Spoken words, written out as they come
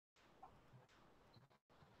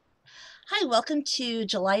Hi, welcome to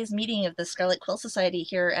July's meeting of the Scarlet Quill Society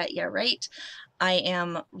here at Yeah Right. I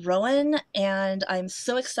am Rowan, and I'm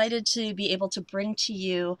so excited to be able to bring to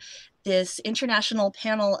you this international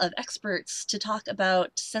panel of experts to talk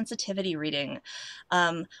about sensitivity reading.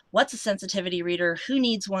 What's a sensitivity reader? Who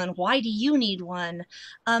needs one? Why do you need one?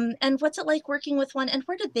 And what's it like working with one? And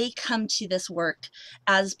where did they come to this work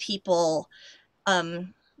as people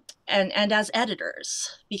um, and as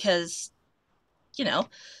editors? Because, you know,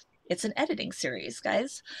 it's an editing series,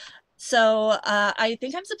 guys. So I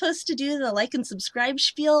think I'm supposed to do the like and subscribe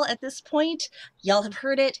spiel at this point. Y'all have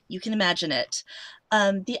heard it. You can imagine it.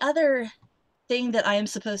 The other thing that I am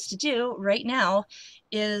supposed to do right now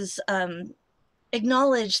is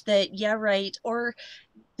acknowledge that Yeah Right, or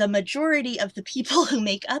the majority of the people who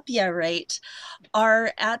make up Yeah Right,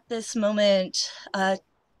 are at this moment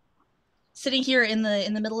sitting here in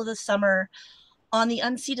the middle of the summer on the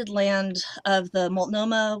unceded land of the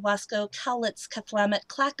Multnomah, Wasco, Cowlitz, Keflamet,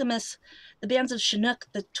 Clackamas, the bands of Chinook,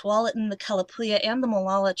 the Tualatin, the Kalapuya, and the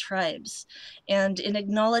Molalla tribes. And in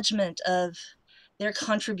acknowledgement of their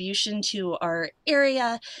contribution to our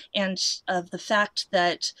area and of the fact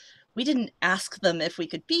that we didn't ask them if we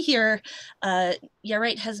could be here, Yeah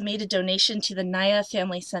Right has made a donation to the Naya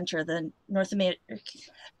Family Center, the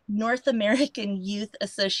North American Youth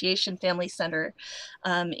Association Family Center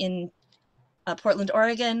in Portland,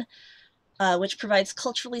 Oregon, which provides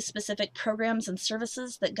culturally specific programs and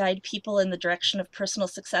services that guide people in the direction of personal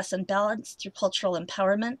success and balance through cultural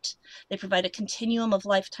empowerment. They provide a continuum of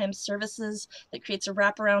lifetime services that creates a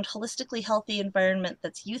wraparound, holistically healthy environment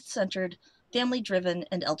that's youth-centered, family-driven,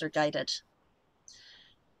 and elder-guided.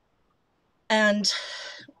 And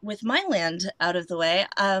with my land out of the way,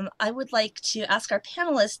 I would like to ask our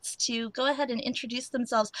panelists to go ahead and introduce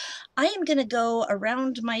themselves. I am going to go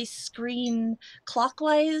around my screen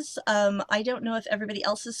clockwise. I don't know if everybody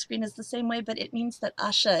else's screen is the same way, but it means that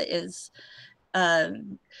Asha is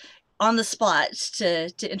um, on the spot to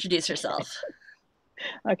introduce herself.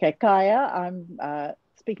 Okay, Kaya, I'm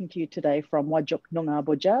speaking to you today from Wajok Noongar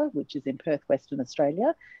Boja, which is in Perth, Western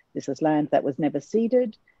Australia. This is land that was never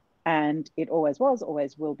ceded, and it always was,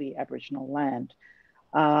 always will be Aboriginal land.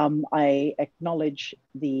 I acknowledge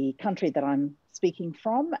the country that I'm speaking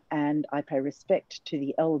from, and I pay respect to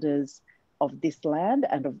the elders of this land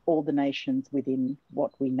and of all the nations within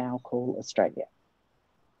what we now call Australia.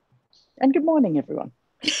 And good morning, everyone.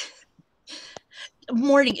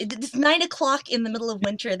 Morning. It's 9 o'clock in the middle of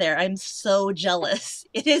winter there. I'm so jealous.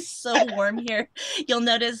 It is so warm here. You'll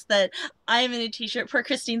notice that I'm in a t-shirt. Poor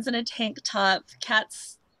Christine's in a tank top.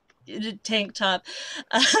 Kat's in a tank top.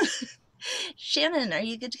 Uh, Shannon, are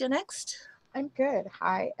you good to go next? I'm good.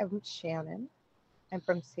 Hi, I'm Shannon. I'm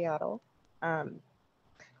from Seattle. I've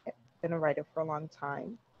been a writer for a long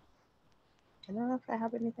time. I don't know if I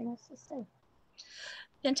have anything else to say.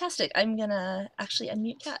 Fantastic. I'm gonna actually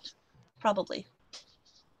unmute Kat. Probably.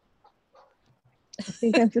 I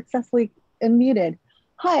think I'm successfully unmuted.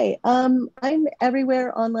 Hi, I'm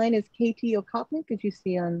everywhere online as KT Okopnik, as you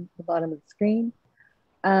see on the bottom of the screen.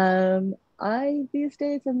 I these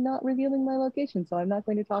days am not revealing my location, so I'm not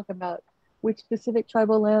going to talk about which specific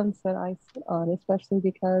tribal lands that I sit on, especially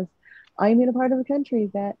because I'm in a part of the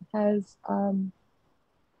country that has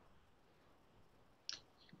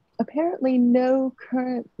apparently no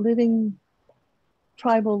current living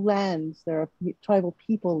tribal lands. There are tribal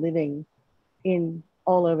people living in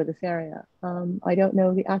all over this area. I don't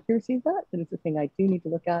know the accuracy of that, but it's a thing I do need to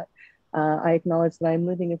look at. I acknowledge that I'm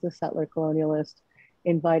living as a settler colonialist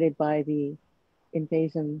invited by the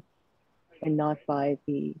invasion and not by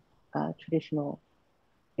the traditional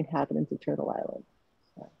inhabitants of Turtle Island.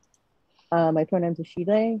 So, my pronouns are she,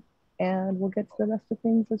 they, and we'll get to the rest of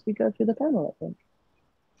things as we go through the panel, I think.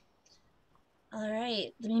 All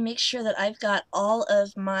right, let me make sure that I've got all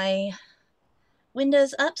of my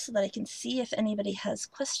windows up so that I can see if anybody has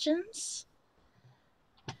questions.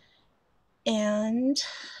 And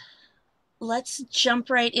let's jump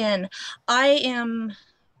right in. I am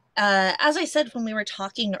as I said when we were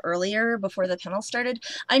talking earlier before the panel started,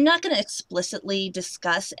 I'm not going to explicitly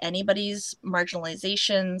discuss anybody's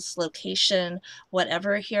marginalizations, location,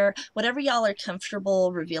 whatever here. Whatever y'all are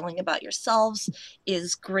comfortable revealing about yourselves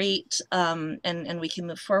is great, and we can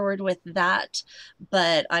move forward with that,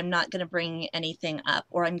 but I'm not going to bring anything up,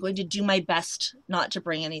 or I'm going to do my best not to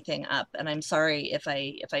bring anything up, and I'm sorry if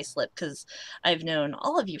I slip, because I've known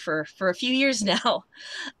all of you for a few years now.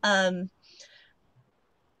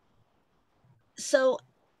 So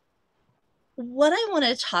what I want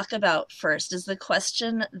to talk about first is the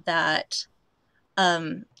question that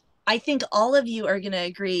I I think all of you are going to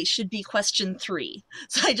agree should be question 3.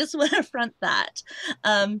 So I just want to front that.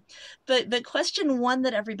 But question 1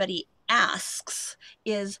 that everybody asks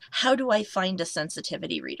is, how do I find a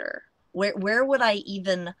sensitivity reader? Where would I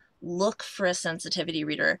even look for a sensitivity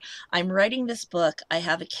reader? I'm writing this book. I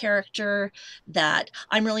have a character that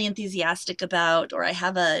I'm really enthusiastic about, or I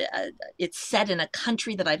have it's set in a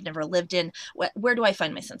country that I've never lived in. Where do I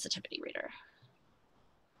find my sensitivity reader?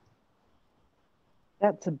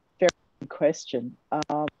 That's a very good question.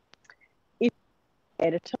 If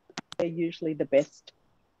editor, they're usually the best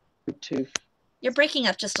to. You're breaking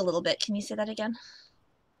up just a little bit. Can you say that again?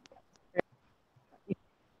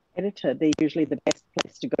 Editor, they're usually the best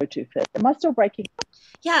place to go to first. Am I still breaking up?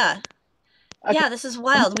 Yeah. Okay. Yeah, this is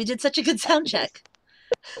wild. We did such a good sound check.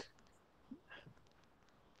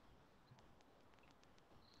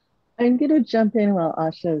 I'm going to jump in while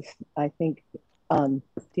Asha's, I think,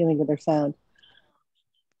 dealing with her sound.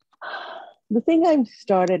 The thing I've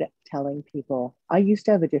started telling people, I used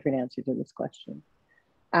to have a different answer to this question.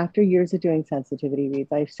 After years of doing sensitivity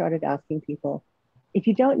reads, I started asking people, if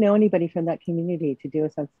you don't know anybody from that community to do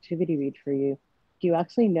a sensitivity read for you, do you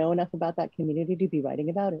actually know enough about that community to be writing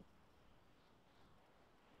about it?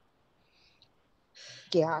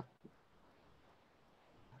 Yeah.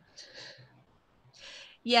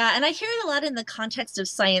 Yeah, and I hear it a lot in the context of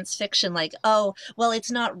science fiction, like, oh, well,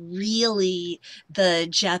 it's not really the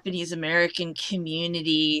Japanese American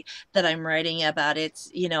community that I'm writing about.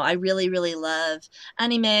 It's, I really, really love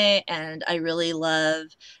anime, and I really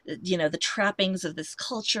love, the trappings of this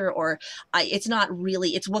culture, or it's not really,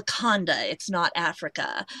 it's Wakanda, it's not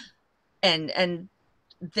Africa. And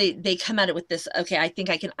they come at it with this, okay, I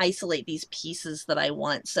think I can isolate these pieces that I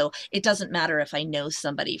want, so it doesn't matter if I know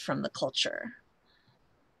somebody from the culture.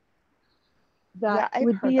 Yeah, That I've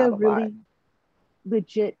would heard be a that a lot. really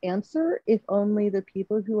legit answer if only the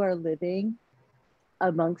people who are living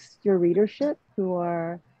amongst your readership who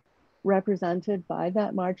are represented by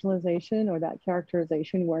that marginalization or that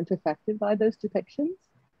characterization weren't affected by those depictions.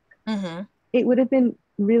 Mm-hmm. It would have been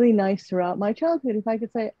really nice throughout my childhood if I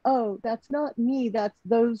could say, oh, that's not me, that's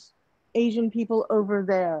those Asian people over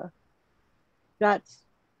there. That's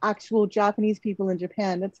actual Japanese people in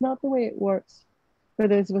Japan. That's not the way it works for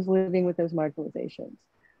those of us living with those marginalizations.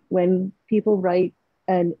 When people write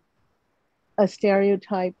a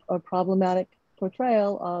stereotype or problematic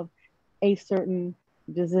portrayal of a certain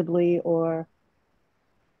visibly or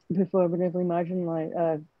performatively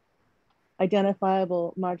marginalized,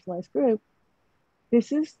 identifiable marginalized group,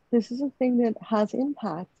 this is a thing that has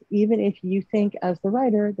impact, even if you think as the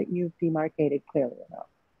writer that you've demarcated clearly enough.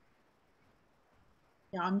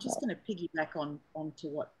 Yeah, I'm just going to piggyback onto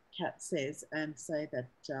what Kat says and say that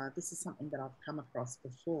this is something that I've come across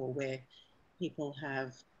before, where people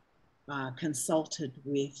have consulted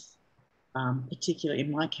with, particularly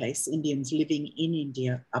in my case, Indians living in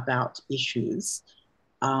India about issues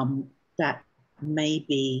that may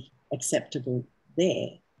be acceptable there,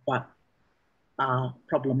 but are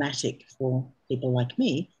problematic for people like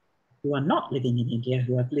me who are not living in India,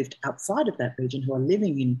 who have lived outside of that region, who are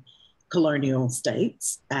living in colonial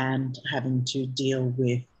states and having to deal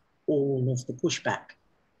with all of the pushback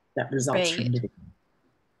that results from Right. living.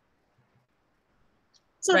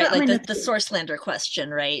 So Right, that, like the Sourcelander question,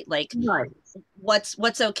 right? Like, right.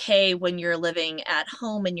 what's okay when you're living at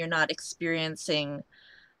home and you're not experiencing,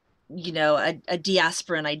 a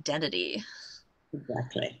diasporan identity.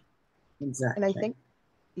 Exactly. And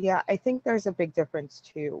I think there's a big difference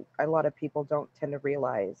too. A lot of people don't tend to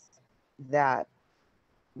realize that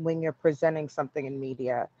when you're presenting something in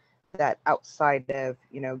media that outside of,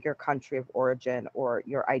 your country of origin or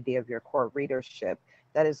your idea of your core readership,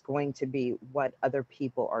 that is going to be what other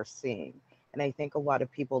people are seeing. And I think a lot of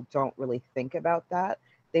people don't really think about that.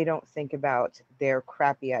 They don't think about their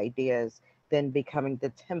crappy ideas then becoming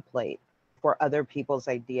the template for other people's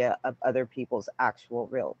idea of other people's actual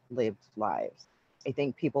real lived lives. I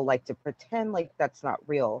think people like to pretend like that's not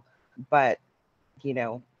real, but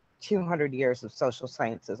 200 years of social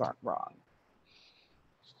sciences aren't wrong.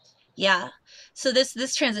 Yeah. So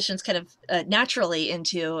this transitions kind of naturally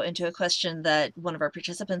into a question that one of our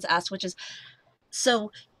participants asked, which is,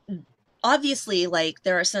 so obviously, like,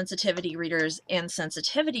 there are sensitivity readers and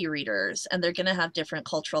sensitivity readers, and they're going to have different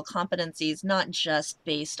cultural competencies, not just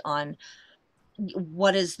based on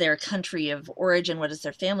what is their country of origin, what is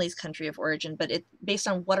their family's country of origin, but it based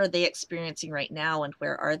on what are they experiencing right now and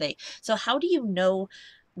where are they. So how do you know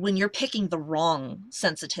when you're picking the wrong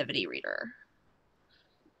sensitivity reader?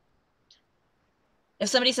 If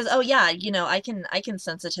somebody says, oh yeah, I can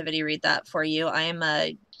sensitivity read that for you, I'm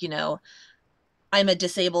a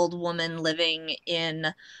disabled woman living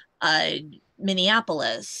in uh,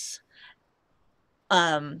 Minneapolis.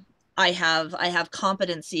 I have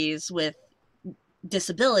competencies with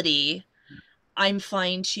disability. I'm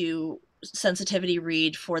fine to sensitivity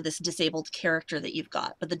read for this disabled character that you've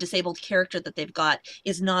got, but the disabled character that they've got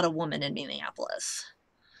is not a woman in Minneapolis.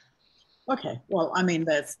 Okay, well, I mean,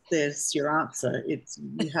 there's your answer. It's,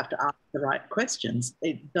 you have to ask the right questions.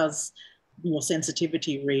 Does your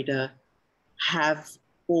sensitivity reader have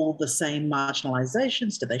all the same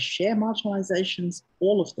marginalizations? Do they share marginalizations,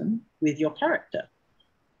 all of them, with your character?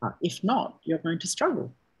 If not, you're going to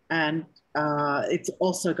struggle. And it's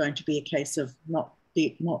also going to be a case of not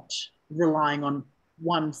relying on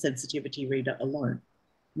one sensitivity reader alone.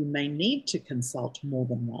 You may need to consult more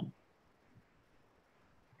than one.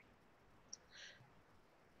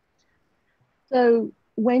 So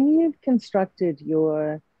when you've constructed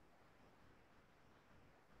your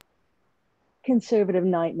conservative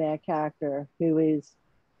nightmare character who is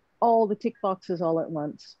all the tick boxes all at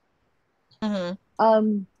once,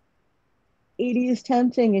 it is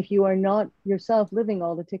tempting, if you are not yourself living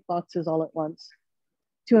all the tick boxes all at once,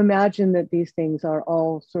 to imagine that these things are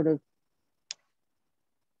all sort of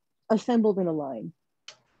assembled in a line.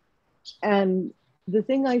 And the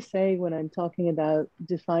thing I say when I'm talking about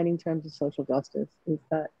defining terms of social justice is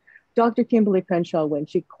that Dr. Kimberly Crenshaw, when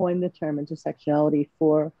she coined the term intersectionality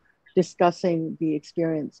for discussing the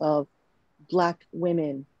experience of Black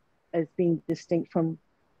women as being distinct from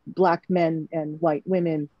Black men and white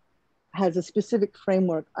women, has a specific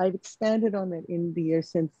framework. I've expanded on it in the years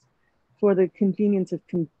since for the convenience of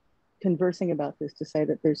conversing about this, to say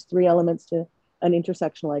that there's 3 elements to an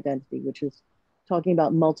intersectional identity, which is talking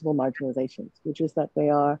about multiple marginalizations, which is that they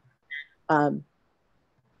are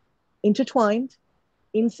intertwined,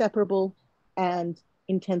 inseparable, and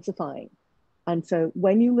intensifying. And so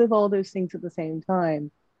when you live all those things at the same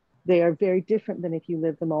time, they are very different than if you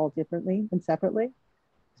live them all differently and separately.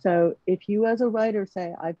 So if you as a writer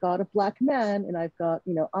say, I've got a Black man and I've got,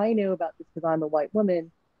 I know about this because I'm a white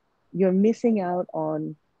woman, you're missing out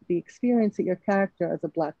on the experience that your character as a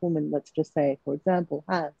Black woman, let's just say, for example,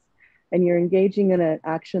 has. And you're engaging in an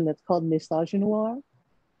action that's called misogynoir,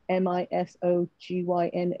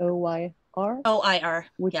 MISOGYNOYR. OIR.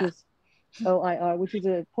 Which Yeah. is OIR, which is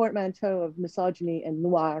a portmanteau of misogyny and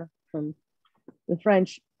noir from the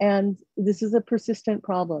French. And this is a persistent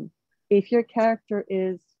problem. If your character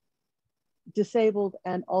is disabled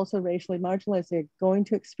and also racially marginalized, they're going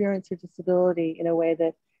to experience their disability in a way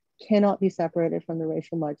that cannot be separated from the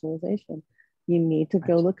racial marginalization. You need to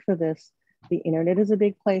go look for this. The internet is a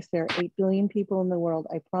big place. There are 8 billion people in the world.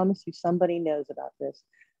 I promise you somebody knows about this.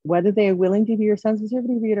 Whether they are willing to be your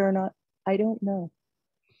sensitivity reader or not, I don't know.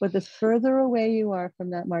 But the further away you are from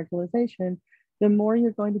that marginalization, the more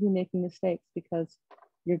you're going to be making mistakes, because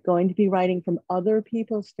you're going to be writing from other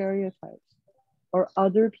people's stereotypes or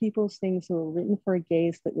other people's things that were written for a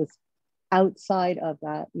gaze that was outside of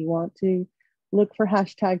that. You want to look for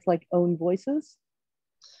hashtags like own voices,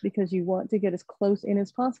 because you want to get as close in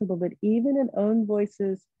as possible. But even an own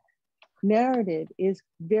voices narrative is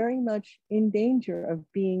very much in danger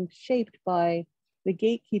of being shaped by the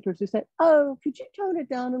gatekeepers who said, oh, could you tone it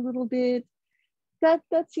down a little bit? That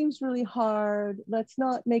seems really hard. Let's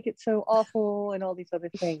not make it so awful, and all these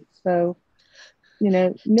other things. So,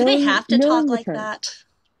 do they have to talk like terms, that?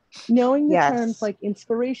 knowing the Yes. terms like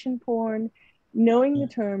inspiration porn, knowing the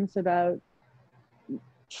terms about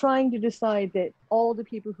trying to decide that all the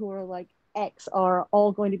people who are like X are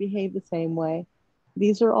all going to behave the same way.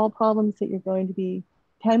 These are all problems that you're going to be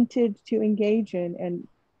tempted to engage in,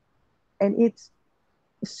 and it's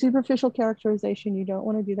superficial characterization. You don't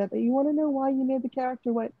want to do that, but you want to know why you made the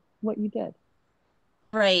character what you did.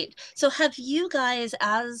 Right. So have y'all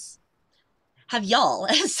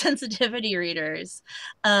as sensitivity readers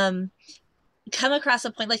come across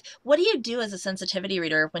a point, like, what do you do as a sensitivity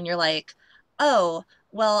reader when you're like, oh,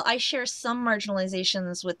 well, I share some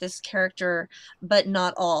marginalizations with this character, but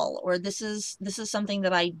not all, or this is something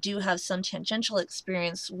that I do have some tangential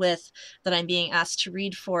experience with that I'm being asked to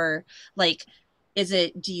read for. Like,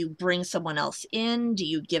 do you bring someone else in? Do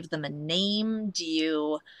you give them a name? Do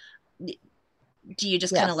you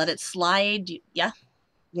just kind of let it slide? Yeah.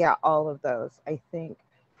 Yeah, all of those. I think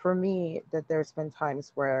for me that there's been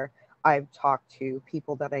times where I've talked to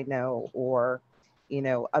people that I know, or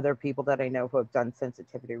other people that I know who have done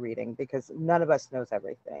sensitivity reading, because none of us knows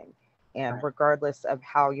everything. And regardless of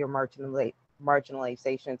how your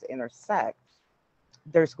marginalizations intersect,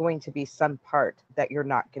 there's going to be some part that you're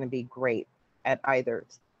not going to be great at, either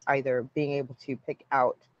being able to pick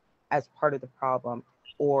out as part of the problem,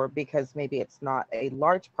 or because maybe it's not a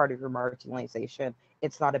large part of your marginalization,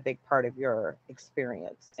 it's not a big part of your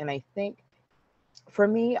experience. And I think for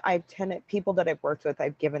me, I've tended, people that I've worked with,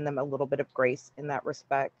 I've given them a little bit of grace in that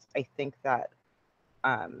respect. I think that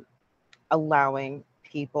um, allowing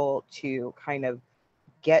people to kind of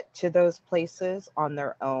get to those places on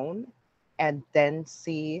their own and then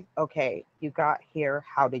see, okay, you got here,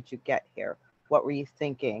 how did you get here? What were you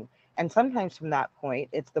thinking? And sometimes from that point,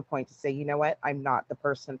 it's the point to say, you know what, I'm not the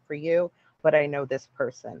person for you, but I know this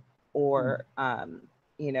person, or,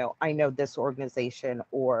 you know, I know this organization,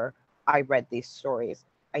 or I read these stories.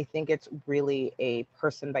 I think it's really a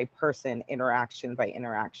person by person, interaction by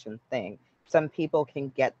interaction thing. Some people can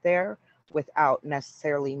get there without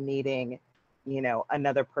necessarily needing, you know,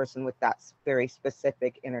 another person with that very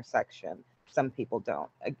specific intersection. Some people don't.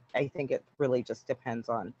 I think it really just depends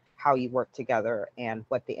on how you work together and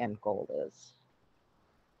what the end goal is.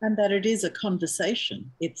 And that it is a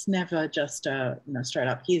conversation. It's never just a, you know, straight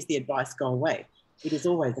up, here's the advice, go away. It is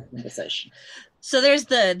always a conversation. So there's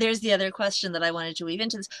the other question that I wanted to weave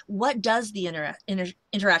into this. What does the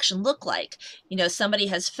interaction look like? You know, somebody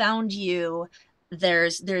has found you.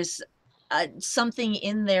 There's something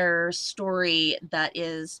in their story that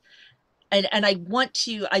is, and I want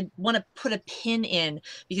to put a pin in,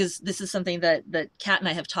 because this is something that Kat and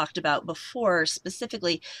I have talked about before,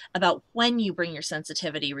 specifically about when you bring your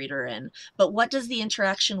sensitivity reader in. But what does the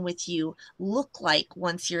interaction with you look like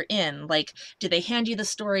once you're in? Like, do they hand you the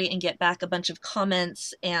story and get back a bunch of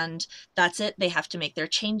comments and that's it? They have to make their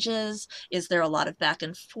changes? Is there a lot of back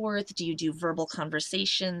and forth? Do you do verbal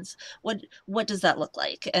conversations? What does that look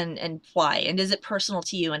like, and why? And is it personal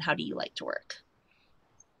to you, and how do you like to work?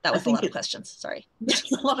 That was a lot of questions. Sorry.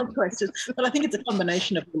 It's a lot of questions, but I think it's a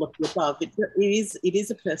combination of all of the above. It is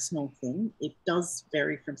a personal thing. It does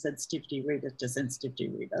vary from sensitivity reader to sensitivity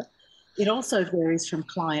reader. It also varies from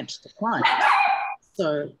client to client.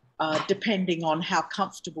 So depending on how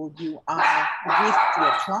comfortable you are with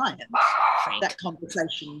your client, that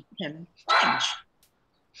conversation can change.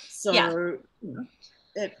 So, yeah, you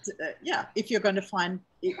know, if you're going to find,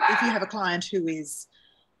 if you have a client who is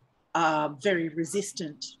very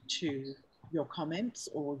resistant to your comments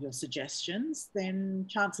or your suggestions, then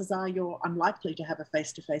chances are you're unlikely to have a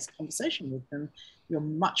face-to-face conversation with them. You're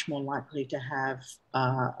much more likely to have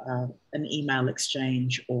an email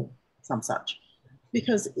exchange or some such,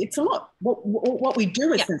 because it's a lot. What we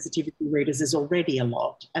do as sensitivity readers is already a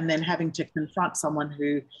lot, and then having to confront someone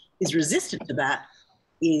who is resistant to that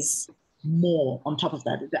is more on top of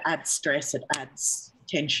that. It adds stress, it adds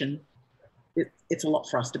tension. It's a lot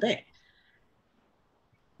for us to bear.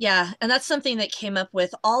 Yeah, and that's something that came up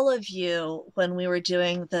with all of you when we were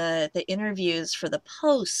doing the interviews for the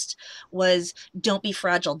post, was don't be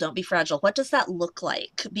fragile, don't be fragile. What does that look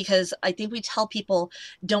like? Because I think we tell people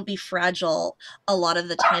don't be fragile a lot of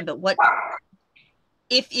the time, but what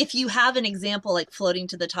if you have an example like floating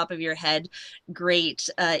to the top of your head, great.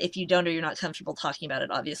 If you don't, or you're not comfortable talking about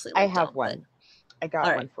it, obviously, like, I have one. I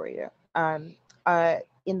got one for you.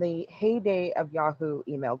 In the heyday of Yahoo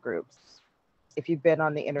email groups, if you've been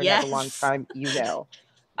on the internet a long time, you know,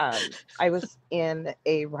 I was in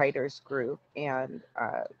a writer's group, and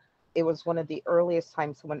it was one of the earliest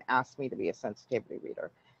times someone asked me to be a sensitivity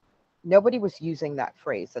reader. Nobody was using that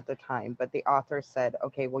phrase at the time, but the author said,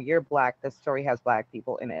 okay, well, you're Black. This story has Black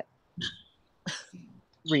people in it.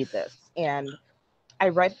 Read this. And I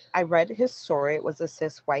read his story. It was a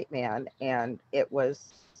cis white man, and it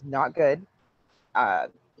was not good.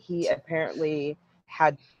 He apparently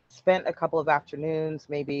had spent a couple of afternoons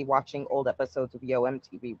maybe watching old episodes of Yo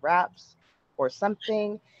MTV Raps or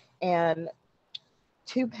something. And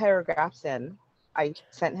 2 paragraphs in, I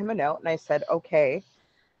sent him a note and I said, okay,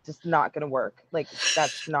 just not going to work. Like,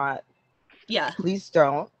 that's not, please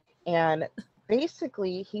don't. And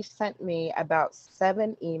basically he sent me about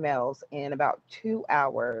 7 emails in about 2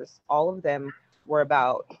 hours. All of them were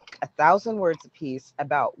about 1,000 words apiece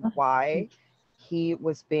about why he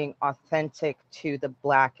was being authentic to the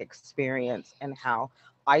Black experience, and how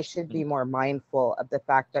I should be more mindful of the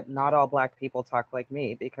fact that not all Black people talk like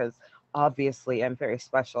me, because obviously I'm very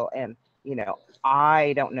special, and, you know,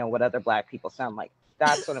 I don't know what other Black people sound like.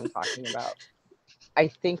 That's what I'm talking about. I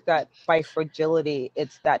think that by fragility,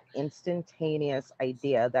 it's that instantaneous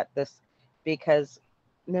idea that this, because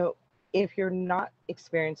no, if you're not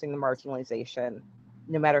experiencing the marginalization,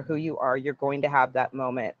 no matter who you are, you're going to have that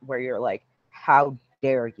moment where you're like, how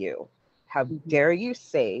dare you? How dare you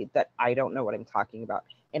say that I don't know what I'm talking about?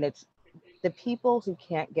 And it's the people who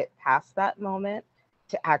can't get past that moment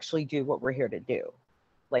to actually do what we're here to do.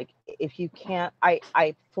 Like, if you can't,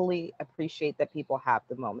 I fully appreciate that people have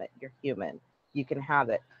the moment. You're human. You can have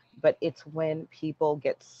it. But it's when people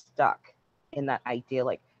get stuck in that idea,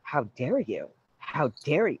 like, how dare you? How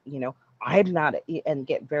dare you? You know, I'm not, and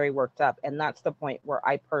get very worked up. And that's the point where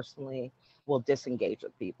I personally will disengage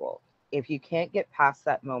with people. If you can't get past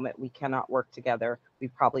that moment, we cannot work together. We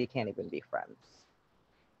probably can't even be friends.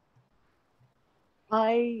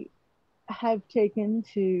 I have taken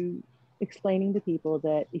to explaining to people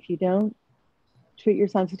that if you don't treat your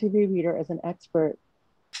sensitivity reader as an expert,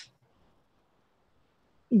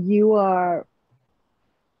 you are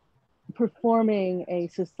performing a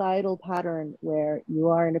societal pattern where you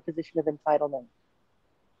are in a position of entitlement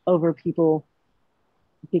over people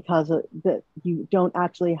because that you don't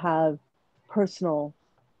actually have personal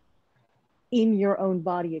in your own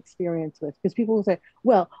body experience with. Because people will say,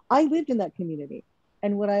 well, I lived in that community.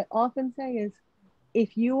 And what I often say is,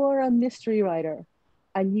 if you are a mystery writer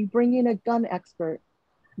and you bring in a gun expert,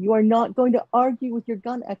 you are not going to argue with your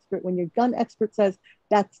gun expert when your gun expert says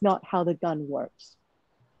that's not how the gun works.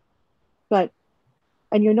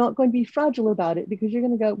 And you're not going to be fragile about it because you're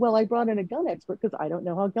going to go, well, I brought in a gun expert because I don't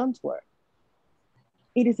know how guns work.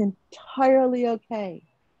 It is entirely okay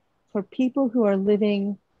for people who are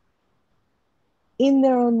living in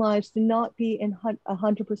their own lives to not be in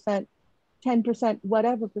 100%, 10%,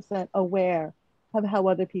 whatever percent aware of how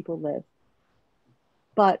other people live.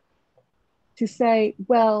 But to say,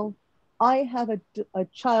 well, I have a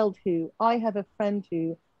child who, I have a friend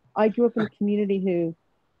who, I grew up in a community who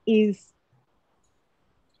is,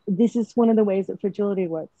 this is one of the ways that fragility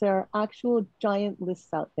works. There are actual giant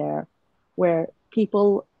lists out there where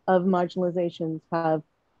people of marginalizations have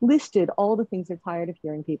listed all the things they're tired of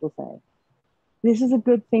hearing people say. This is a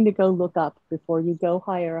good thing to go look up before you go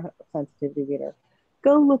hire a sensitivity reader.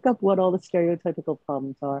 Go look up what all the stereotypical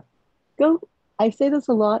problems are. I say this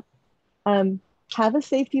a lot, have a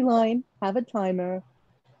safety line, have a timer,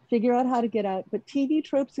 figure out how to get out, but TV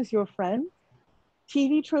tropes is your friend.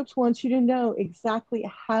 TV tropes wants you to know exactly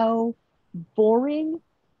how boring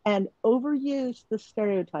and overused the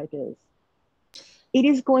stereotype is. It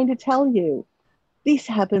is going to tell you, this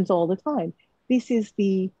happens all the time. This is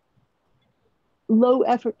the low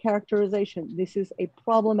effort characterization. This is a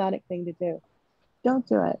problematic thing to do. Don't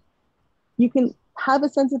do it. You can have a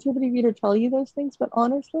sensitivity reader tell you those things, but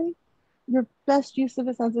honestly, your best use of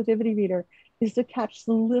a sensitivity reader is to catch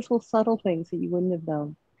the little subtle things that you wouldn't have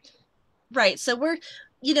known. Right. So we're,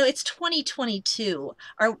 it's 2022.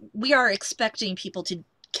 We are expecting people to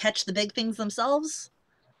catch the big things themselves,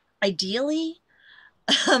 ideally.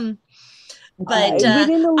 But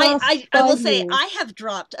within the last I will 5 say years, I have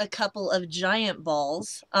dropped a couple of giant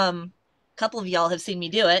balls. A couple of y'all have seen me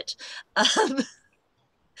do it.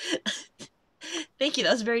 Thank you.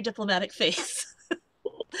 That was a very diplomatic face.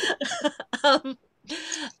 um,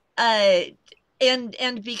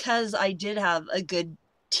 and because I did have a good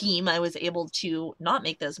team, I was able to not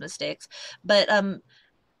make those mistakes. But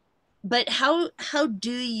how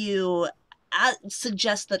do you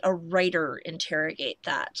suggest that a writer interrogate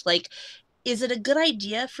that? Like, is it a good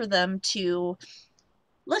idea for them to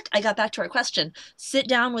look? I got back to our question. Sit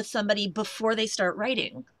down with somebody before they start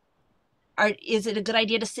writing. Is it a good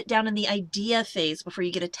idea to sit down in the idea phase before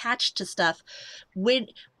you get attached to stuff?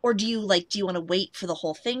 Or do you want to wait for the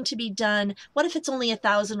whole thing to be done? What if it's only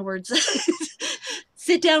 1,000 words?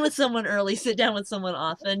 Sit down with someone early, sit down with someone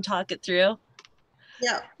often, talk it through.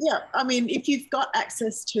 Yeah. I mean, if you've got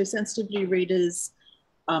access to sensitivity readers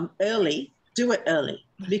early, do it early,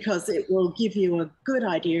 because it will give you a good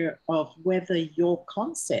idea of whether your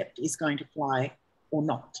concept is going to fly or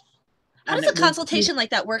not. How does a consultation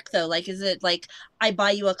like that work, though? Is it like I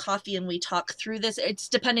buy you a coffee and we talk through this? It's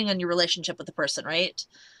depending on your relationship with the person, right?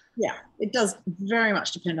 Yeah, it does very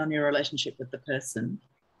much depend on your relationship with the person.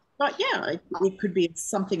 But yeah, it could be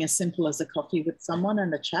something as simple as a coffee with someone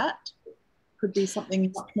and a chat. It could be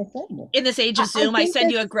something much more formal. In this age of Zoom, I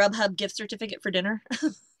send you a Grubhub gift certificate for dinner.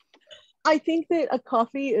 I think that a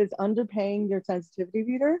coffee is underpaying your sensitivity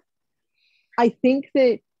reader. I think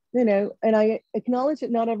that, and I acknowledge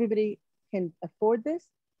that not everybody can afford this.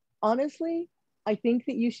 Honestly, I think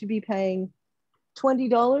that you should be paying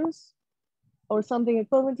 $20 or something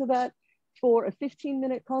equivalent to that for a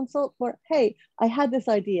 15-minute consult for, hey, I had this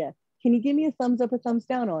idea. Can you give me a thumbs up or thumbs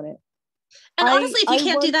down on it? And honestly, if you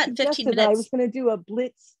can't do that in 15 minutes. I was going to do a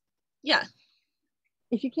blitz. Yeah.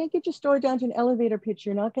 If you can't get your story down to an elevator pitch,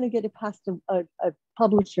 you're not going to get it past a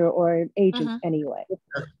publisher or an agent anyway.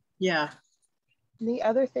 Yeah. The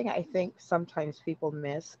other thing I think sometimes people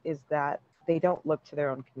miss is that they don't look to their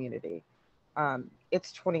own community.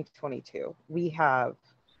 It's 2022.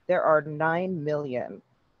 There are 9 million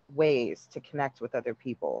ways to connect with other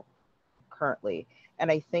people currently.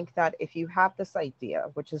 And I think that if you have this idea,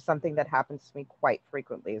 which is something that happens to me quite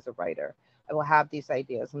frequently as a writer, I will have these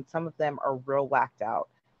ideas, and some of them are real whacked out.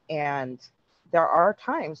 And there are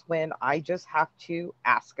times when I just have to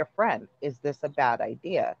ask a friend, is this a bad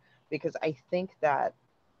idea? Because I think that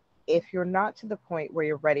if you're not to the point where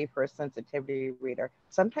you're ready for a sensitivity reader,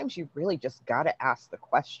 sometimes you really just got to ask the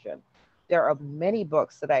question. There are many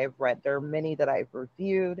books that I have read, there are many that I've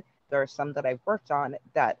reviewed, there are some that I've worked on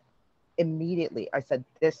that immediately I said,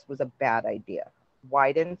 this was a bad idea.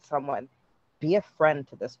 Why didn't someone be a friend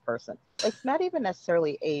to this person? Like, not even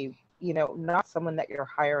necessarily a, not someone that you're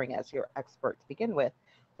hiring as your expert to begin with,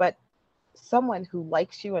 but someone who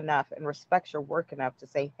likes you enough and respects your work enough to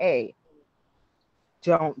say, hey,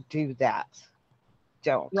 don't do that.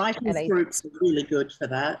 Don't. Writers groups are really good for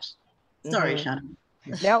that. Sorry, Shannon.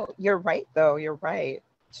 No, you're right, though. You're right.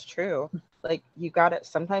 It's true. Like,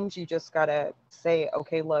 sometimes you just gotta say,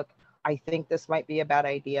 okay, look, I think this might be a bad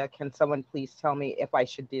idea. Can someone please tell me if I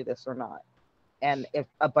should do this or not? And if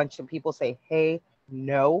a bunch of people say, hey,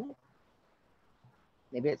 no,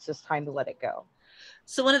 maybe it's just time to let it go.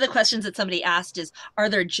 So one of the questions that somebody asked is, are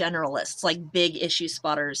there generalists, like big issue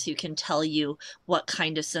spotters, who can tell you what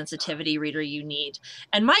kind of sensitivity reader you need?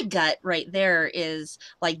 And my gut right there is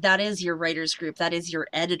like, that is your writers group. That is your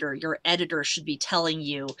editor. Your editor should be telling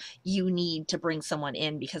you, you need to bring someone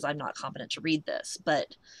in because I'm not competent to read this.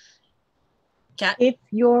 But Kat? If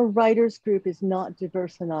your writers group is not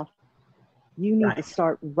diverse enough, you need to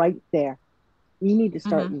start right there. You need to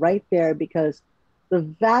start right there, because the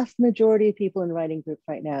vast majority of people in writing groups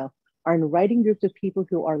right now are in writing groups of people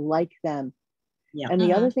who are like them. Yeah. And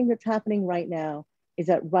the other thing that's happening right now is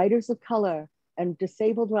that writers of color and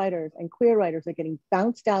disabled writers and queer writers are getting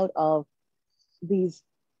bounced out of these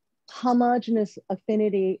homogenous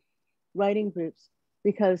affinity writing groups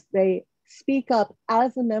because they speak up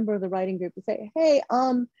as a member of the writing group to say, hey,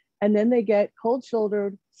 and then they get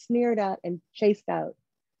cold-shouldered, sneered at, and chased out.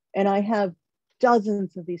 And I have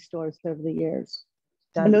dozens of these stories over the years.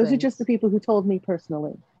 Dozens. And those are just the people who told me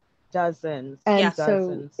personally. Dozens. And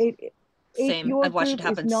dozens. So Same. I've watched it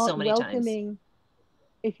happen so many times.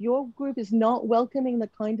 If your group is not welcoming the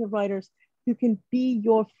kind of writers who can be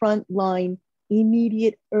your frontline,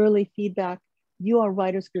 immediate, early feedback, you are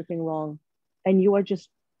writers grouping wrong. And you are just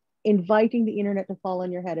inviting the internet to fall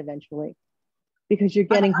on your head eventually, because you're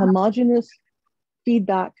getting homogenous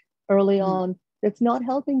feedback early on that's not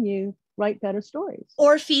helping you write better stories.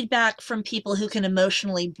 Or feedback from people who can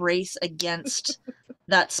emotionally brace against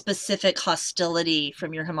that specific hostility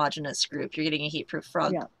from your homogenous group. You're getting a heat-proof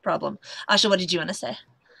frog problem. Asha, what did you want to say?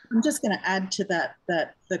 I'm just going to add to that,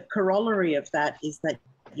 that the corollary of that is that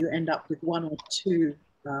you end up with one or two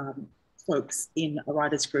folks in a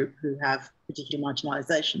writer's group who have particular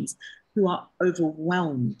marginalizations who are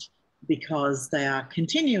overwhelmed because they are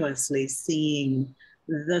continuously seeing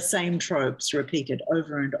the same tropes repeated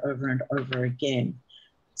over and over and over again.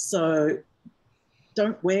 So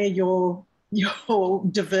don't wear your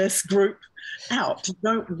diverse group out.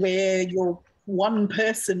 Don't wear your one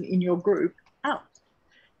person in your group out.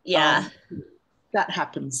 Yeah. That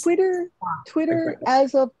happens. Twitter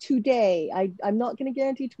as of today, I'm not going to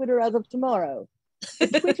guarantee Twitter as of tomorrow,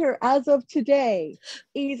 but Twitter as of today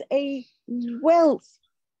is a wealth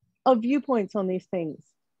of viewpoints on these things.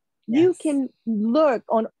 Yes. You can lurk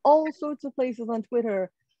on all sorts of places on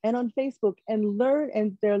Twitter and on Facebook and learn,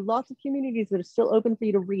 and there are lots of communities that are still open for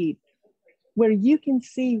you to read, where you can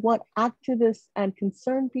see what activists and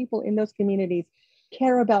concerned people in those communities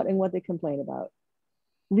care about and what they complain about.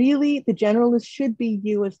 Really, the generalist should be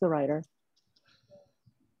you as the writer.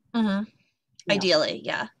 Yeah. Ideally,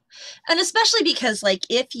 yeah. And especially because, like,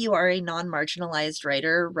 if you are a non-marginalized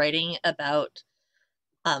writer writing about,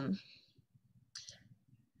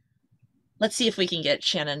 let's see if we can get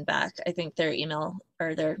Shannon back. I think their email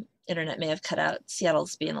or their internet may have cut out.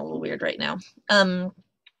 Seattle's being a little weird right now.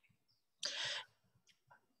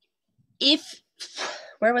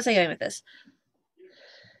 Where was I going with this?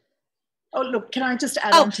 Oh, look, can I just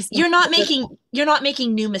add on to something? You're not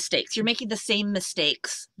making new mistakes. You're making the same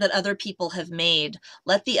mistakes that other people have made.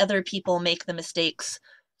 Let the other people make the mistakes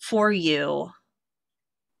for you.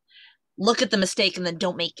 Look at the mistake and then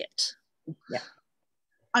don't make it. Yeah.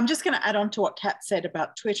 I'm just going to add on to what Kat said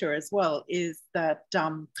about Twitter as well, is that,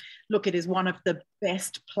 look, it is one of the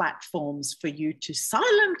best platforms for you to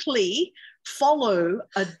silently follow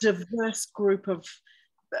a diverse group of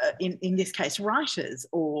in this case, writers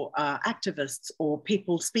or activists or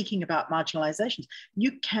people speaking about marginalizations.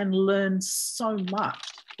 You can learn so much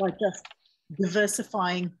by just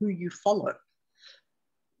diversifying who you follow.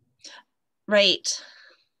 Right.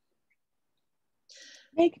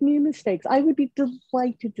 Make new mistakes. I would be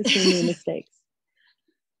delighted to see new mistakes.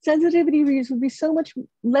 sensitivity readers would be so much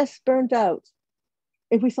less burnt out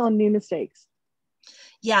if we saw new mistakes.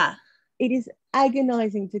 Yeah. It is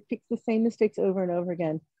agonizing to fix the same mistakes over and over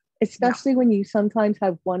again, especially when you sometimes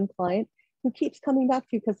have one client who keeps coming back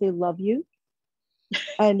to you because they love you.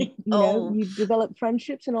 And you know, you develop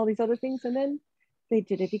friendships and all these other things, and then they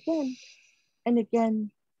did it again and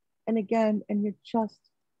again and again, and you're just,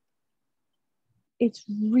 it's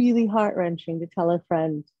really heart-wrenching to tell a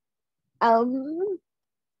friend.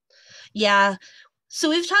 Yeah. So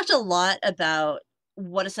we've talked a lot about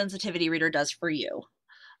what a sensitivity reader does for you.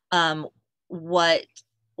 What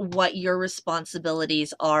your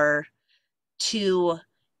responsibilities are to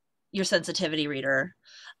your sensitivity reader.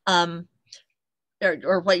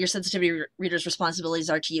 Or what your sensitivity reader's responsibilities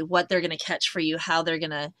are to you, what they're going to catch for you, how they're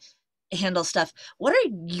going to handle stuff. What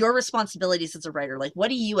are your responsibilities as a writer? Like, what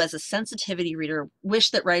do you as a sensitivity reader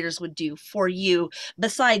wish that writers would do for you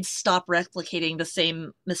besides stop replicating the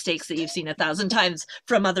same mistakes that you've seen 1,000 times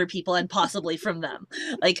from other people and possibly from them?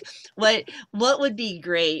 Like, what would be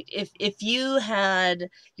great if you had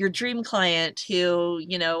your dream client who,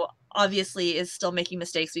 you know, obviously is still making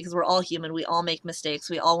mistakes, because we're all human, we all make mistakes,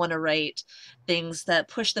 we all want to write things that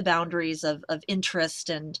push the boundaries of interest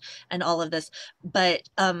and all of this, but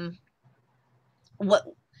what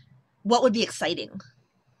would be exciting?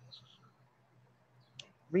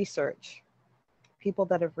 Research. People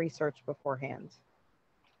that have researched beforehand.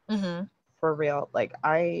 Mm-hmm. For real. Like,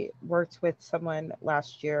 I worked with someone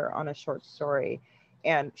last year on a short story,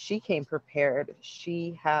 and she came prepared.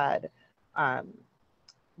 She had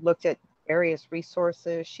looked at various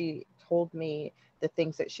resources. She told me the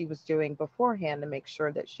things that she was doing beforehand to make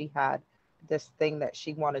sure that she had this thing that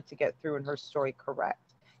she wanted to get through in her story correct.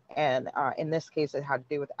 And in this case, it had to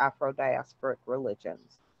do with Afro-diasporic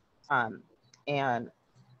religions. And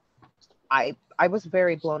I was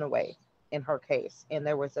very blown away in her case. And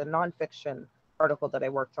there was a nonfiction article that I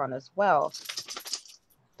worked on as well.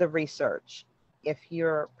 The research, if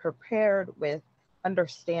you're prepared with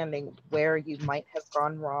understanding where you might have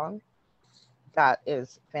gone wrong, that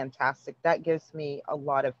is fantastic. That gives me a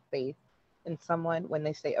lot of faith in someone when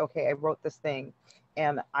they say, okay, I wrote this thing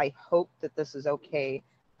and I hope that this is okay.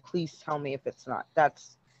 Please tell me if it's not.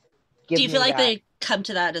 That's Do you feel like they come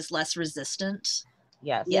to that as less resistant?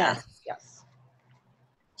 Yes. Yeah. Yes.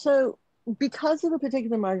 So because of the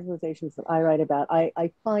particular marginalizations that I write about,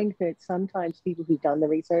 I find that sometimes people who've done the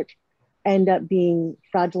research end up being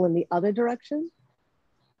fragile in the other direction,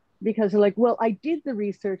 because they're like, well, I did the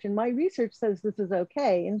research and my research says this is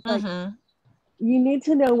okay. And it's like, you need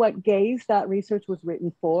to know what gaze that research was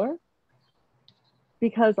written for.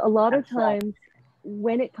 Because a lot of times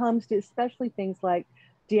when it comes to especially things like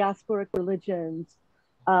diasporic religions,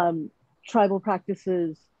 tribal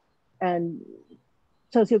practices, and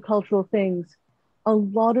sociocultural things, a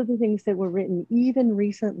lot of the things that were written, even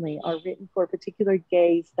recently, are written for a particular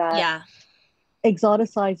gaze that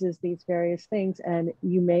exoticizes these various things, and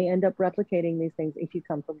you may end up replicating these things if you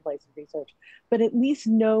come from a place of research. But at least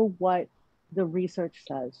know what the research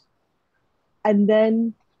says, and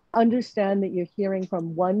then understand that you're hearing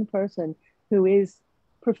from one person who is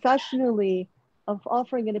professionally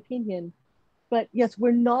offering an opinion. But yes,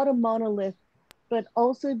 we're not a monolith, but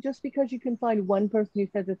also just because you can find one person who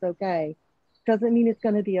says it's okay doesn't mean it's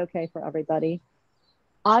going to be okay for everybody.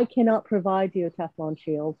 I cannot provide you a Teflon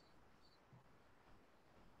shield.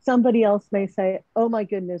 Somebody else may say, oh my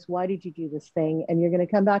goodness, why did you do this thing? And you're going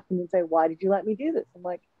to come back to me and say, why did you let me do this? I'm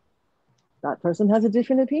like, that person has a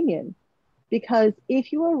different opinion. Because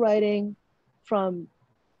if you are writing from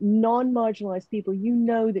non-marginalized people, you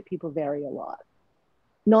know that people vary a lot.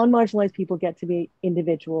 Non-marginalized people get to be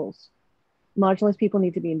individuals. Marginalized people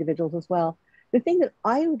need to be individuals as well. The thing that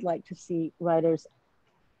I would like to see writers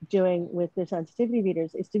doing with their sensitivity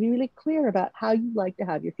readers is to be really clear about how you like to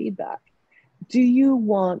have your feedback. Do you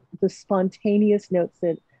want the spontaneous notes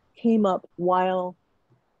that came up while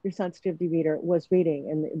your sensitivity reader was reading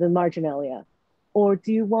in the marginalia? Or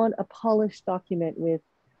do you want a polished document with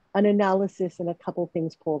an analysis and a couple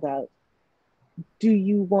things pulled out? Do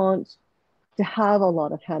you want to have a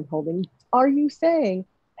lot of hand-holding? Are you saying,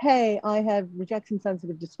 hey, I have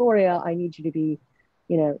rejection-sensitive dysphoria, I need you to be,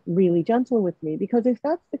 you know, really gentle with me? Because if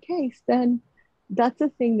that's the case, then that's a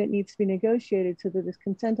thing that needs to be negotiated so that there's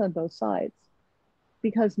consent on both sides.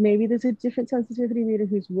 Because maybe there's a different sensitivity reader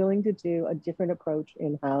who's willing to do a different approach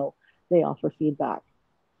in how they offer feedback.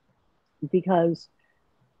 Because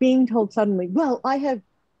being told suddenly, well, I have,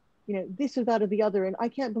 you know, this or that or the other, and I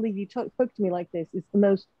can't believe you spoke to me like this, is the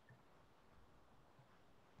most,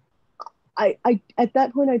 at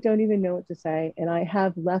that point, I don't even know what to say. And I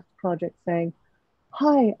have left projects saying,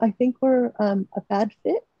 hi, I think we're a bad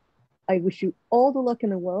fit. I wish you all the luck in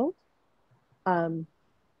the world. I'm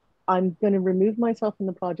going to remove myself from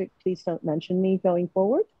the project. Please don't mention me going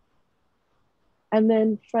forward. And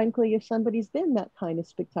then, frankly, if somebody's been that kind of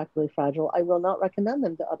spectacularly fragile, I will not recommend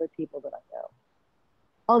them to other people that I know.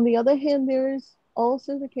 On the other hand, there's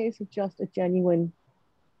also the case of just a genuine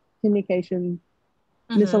communication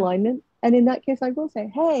misalignment. And in that case, I will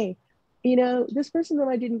say, hey, you know, this person that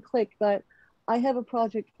I didn't click, but I have a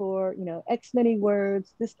project for, you know, X many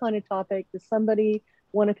words, this kind of topic. Does somebody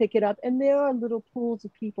want to pick it up? And there are little pools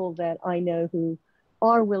of people that I know who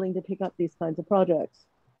are willing to pick up these kinds of projects.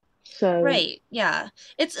 So right, yeah,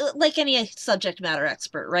 it's like any subject matter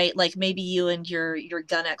expert, right? Like maybe you and your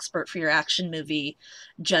gun expert for your action movie,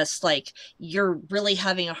 just like you're really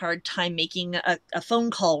having a hard time making a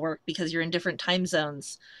phone call work because you're in different time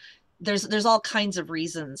zones. There's all kinds of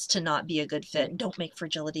reasons to not be a good fit. Don't make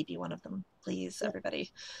fragility be one of them, please,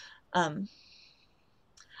 everybody. um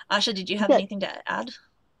Asha, did you have anything to add?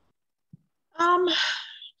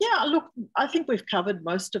 Yeah, look, I think we've covered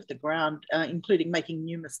most of the ground, including making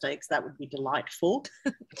new mistakes. That would be delightful.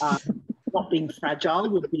 Not being fragile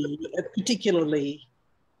would be particularly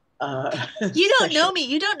you don't special. know me.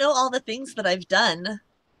 You don't know all the things that I've done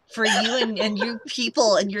for you and your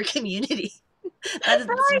people and your community. That is,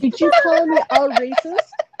 did you call me a racist?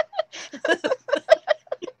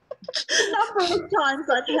 The number of times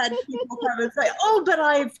I've had people come and say, "Oh, but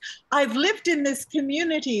I've lived in this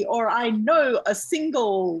community, or I know a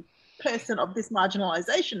single person of this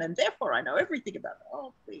marginalization, and therefore I know everything about it."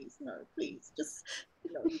 Oh, please, no, please, just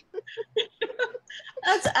you know.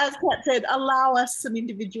 as Kat said, allow us some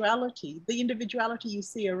individuality. The individuality you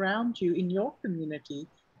see around you in your community,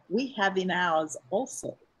 we have in ours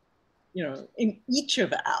also. You know, in each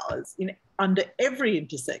of ours, under every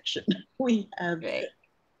intersection, we have. right.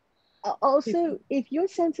 Also, if your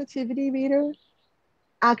sensitivity reader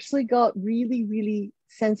actually got really, really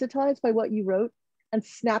sensitized by what you wrote and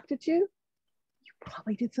snapped at you, you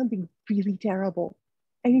probably did something really terrible.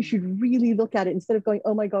 And you should really look at it instead of going,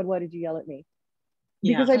 oh my God, why did you yell at me?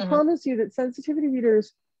 Because I promise you that sensitivity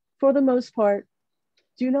readers, for the most part,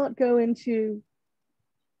 do not go into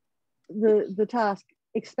the task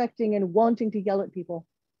expecting and wanting to yell at people.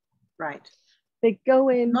 Right. They go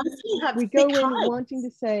in, we go in wanting to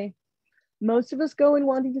say, most of us go in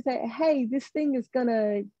wanting to say, hey, this thing is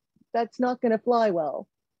that's not gonna fly well.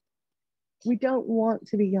 We don't want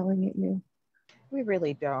to be yelling at you. We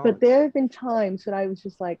really don't. But there have been times that I was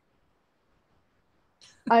just like,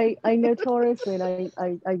 I notoriously,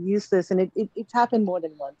 and I use this, and it's happened more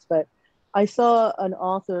than once, but I saw an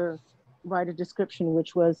author write a description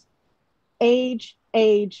which was age,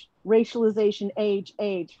 racialization,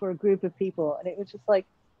 age for a group of people. And it was just like,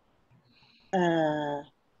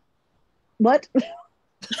 what?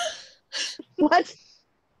 What?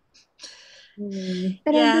 And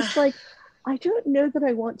I'm just like, I don't know that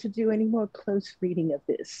I want to do any more close reading of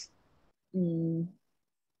this.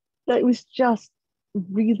 That was just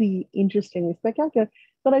really interestingly spectacular,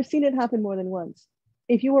 but I've seen it happen more than once.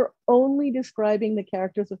 If you were only describing the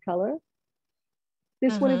characters of color,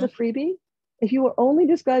 this one is a freebie. If you were only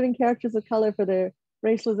describing characters of color for their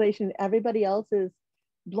racialization, everybody else is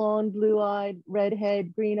blonde, blue-eyed,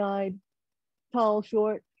 redhead, green-eyed, tall,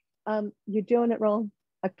 short, you're doing it wrong.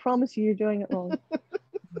 I promise you, you're doing it wrong.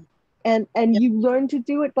 and you learn to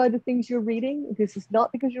do it by the things you're reading. This is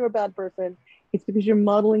not because you're a bad person. It's because you're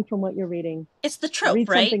modeling from what you're reading. It's the trope, Read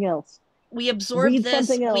right? Something else. We absorb this,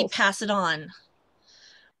 we pass it on.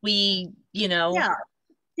 We, you know. Yeah.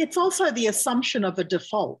 It's also the assumption of a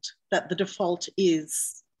default, that the default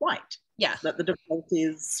is white. Yeah. That the default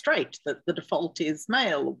is straight, that the default is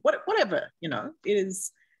male, whatever, you know, it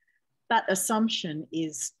is. That assumption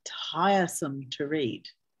is tiresome to read.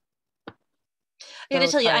 I gotta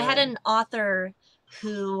tell you, I had an author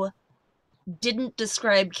who didn't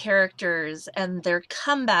describe characters, and their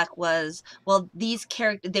comeback was, well, these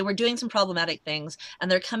characters, they were doing some problematic things,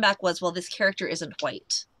 and their comeback was, well, this character isn't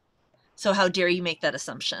white. So how dare you make that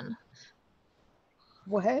assumption?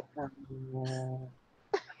 What?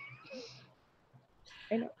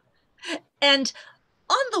 I know. And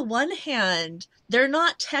on the one hand, they're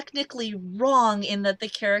not technically wrong in that the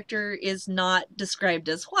character is not described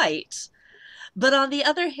as white. But on the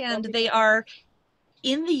other hand, they are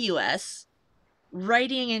in the US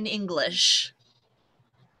writing in English.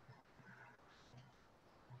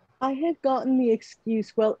 I have gotten the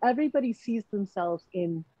excuse, well, everybody sees themselves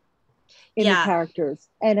in the characters.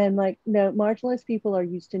 And I'm like, no, marginalized people are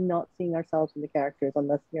used to not seeing ourselves in the characters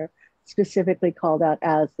unless they're specifically called out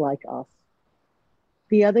as like us.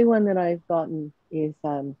 The other one that I've gotten is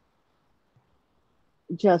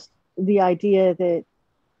just the idea that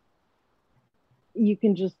you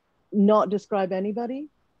can just not describe anybody,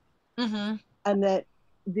 Mm-hmm. and that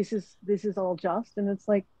this is all just. And it's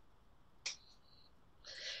like,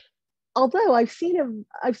 although I've seen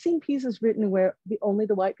pieces written where only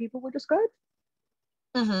the white people were described,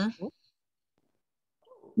 Mm-hmm.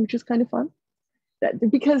 which is kind of fun.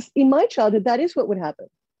 Because in my childhood, that is what would happen.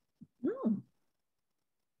 Mm.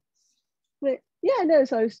 But yeah, no,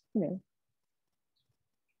 so I was,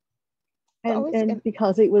 Always, and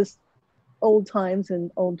because it was old times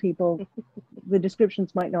and old people, the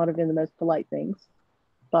descriptions might not have been the most polite things,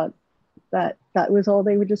 but that was all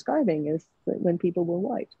they were describing, is that when people were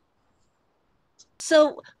white.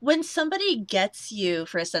 So when somebody gets you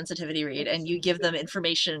for a sensitivity read and you give them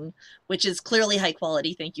information, which is clearly high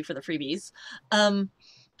quality, thank you for the freebies.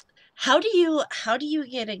 How do you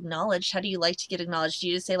get acknowledged? How do you like to get acknowledged? Do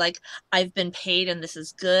you just say like, I've been paid and this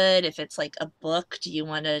is good? If it's like a book, do you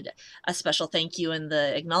want a special thank you in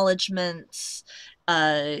the acknowledgements?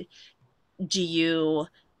 Do you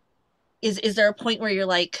is there a point where you're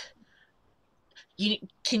like,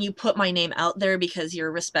 can you put my name out there because you're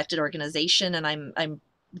a respected organization and I'm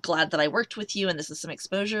glad that I worked with you and this is some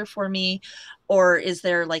exposure for me? Or is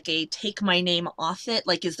there like a take my name off it?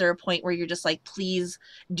 Like, is there a point where you're just like, please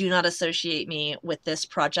do not associate me with this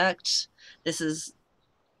project? This is,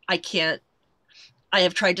 I can't, I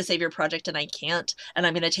have tried to save your project and I can't, and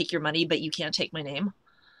I'm going to take your money, but you can't take my name.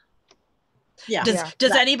 Yeah.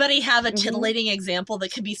 Does anybody have a Mhm. titillating example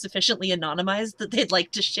that could be sufficiently anonymized that they'd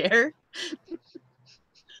like to share?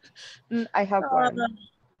 I have one.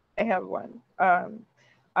 I have one.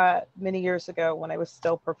 Many years ago, when I was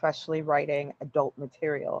still professionally writing adult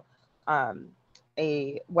material,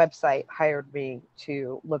 a website hired me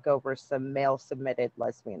to look over some male submitted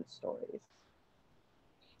lesbian stories.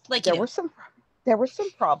 Like There you. were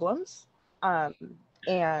some problems.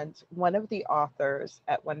 And one of the authors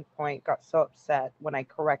at one point got so upset when I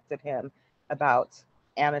corrected him about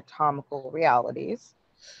anatomical realities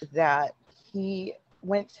that he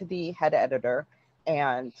went to the head editor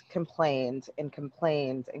and complained and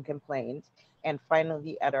complained and complained. And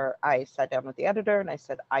finally, I sat down with the editor and I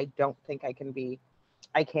said, I don't think I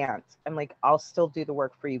can't. I'm like, I'll still do the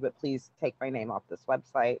work for you, but please take my name off this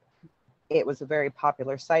website. It was a very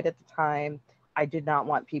popular site at the time. I did not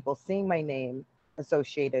want people seeing my name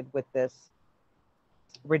associated with this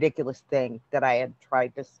ridiculous thing that I had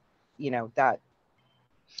tried to, that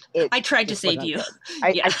I tried to just save wasn't you.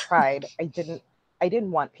 good. Yeah. I tried. I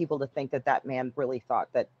didn't want people to think that man really thought,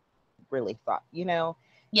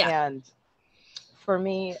 Yeah. And for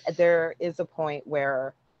me, there is a point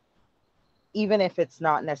where even if it's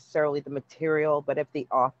not necessarily the material, but if the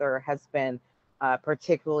author has been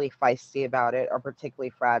particularly feisty about it or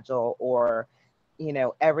particularly fragile, or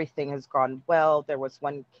everything has gone well. There was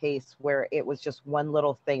one case where it was just one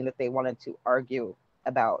little thing that they wanted to argue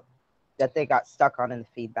about that they got stuck on in the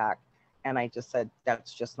feedback. And I just said,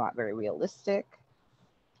 that's just not very realistic.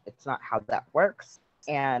 It's not how that works.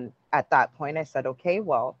 And at that point, I said, okay,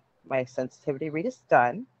 well, my sensitivity read is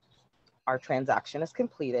done. Our transaction is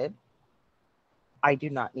completed. I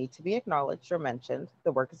do not need to be acknowledged or mentioned.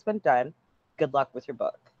 The work has been done. Good luck with your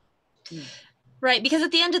book. Right. Because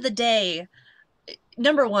at the end of the day,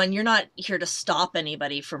 number one, you're not here to stop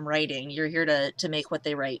anybody from writing. You're here to make what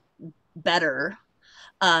they write better.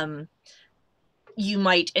 You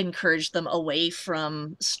might encourage them away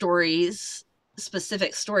from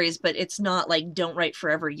specific stories, but it's not like don't write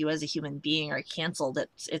forever. You as a human being are canceled.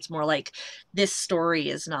 It's more like this story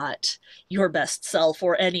is not your best self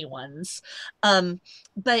or anyone's.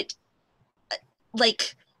 But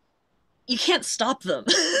like you can't stop them.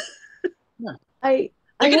 I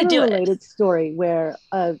They're have gonna a do it. related story where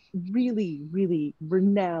a really, really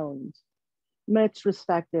renowned, much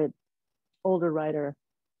respected older writer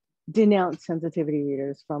denounced sensitivity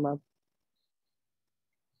readers from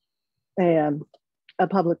a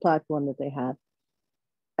public platform that they had.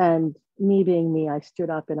 And me being me, I stood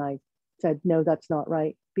up and I said, no, that's not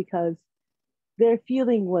right. Because their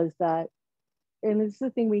feeling was that, and it's the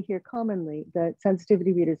thing we hear commonly, that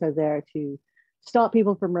sensitivity readers are there to stop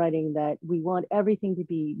people from writing, that we want everything to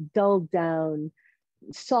be dulled down,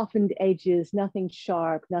 softened edges, nothing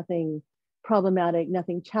sharp, nothing problematic,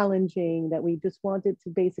 nothing challenging, that we just want it to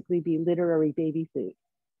basically be literary baby food.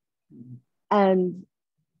 And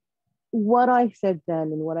what I said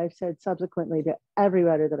then and what I've said subsequently to every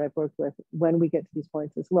writer that I've worked with when we get to these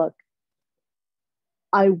points is, look,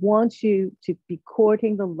 I want you to be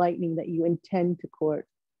courting the lightning that you intend to court.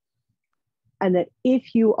 And that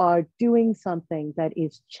if you are doing something that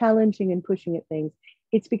is challenging and pushing at things,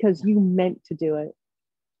 it's because you meant to do it.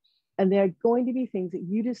 And there are going to be things that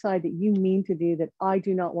you decide that you mean to do that I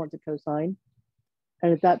do not want to co-sign.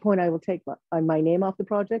 And at that point, I will take my name off the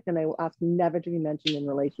project and I will ask never to be mentioned in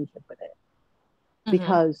relationship with it. Mhm.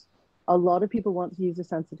 Because a lot of people want to use a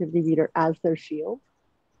sensitivity reader as their shield.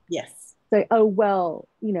 Yes. Say, oh, well,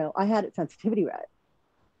 you know, I had it sensitivity read.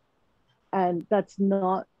 And that's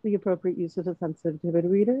not the appropriate use of a sensitivity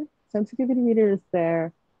reader. Sensitivity reader is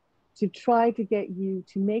there to try to get you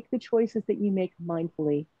to make the choices that you make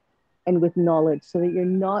mindfully and with knowledge, so that you're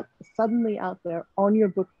not suddenly out there on your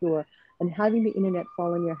book tour and having the internet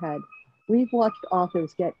fall on your head. We've watched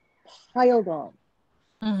authors get piled on.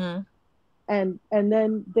 Mhm. And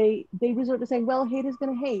then they resort to saying, well, hate is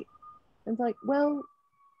going to hate. And it's like, well,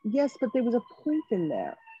 yes, but there was a point in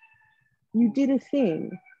there. You did a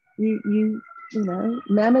thing. You know,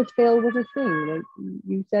 Mammoth was a thing. Like,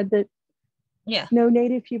 you said that Yeah. no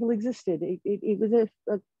native people existed. It was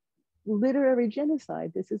a literary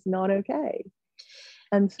genocide. This is not okay.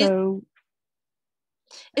 And so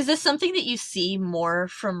is this something that you see more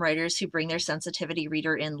from writers who bring their sensitivity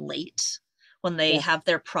reader in late, when they yes, have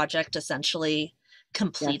their project essentially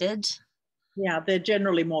completed? Yeah, they're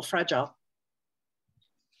generally more fragile.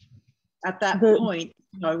 At that point,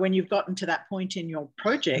 you know, when you've gotten to that point in your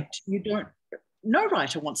project, no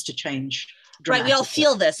writer wants to change Right, we all dramatically.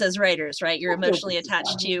 feel this as writers, right? You're emotionally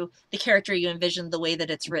attached to the character you envision the way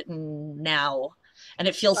that it's written now, and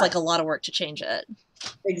it feels like a lot of work to change it.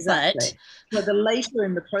 Exactly. So the later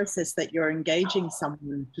in the process that you're engaging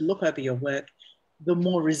someone to look over your work, the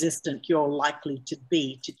more resistant you're likely to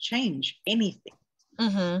be to change anything.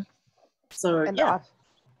 Mm-hmm. So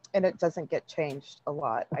and it doesn't get changed a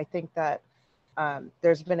lot. I think that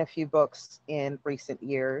there's been a few books in recent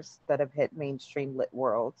years that have hit mainstream lit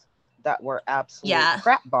world that were absolute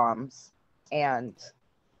crap bombs. And,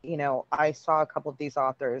 you know, I saw a couple of these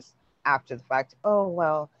authors after the fact. Oh,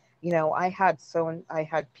 well, you know, I had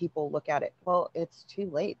people look at it. Well, it's too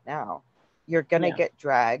late now. You're going to get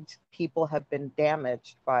dragged. People have been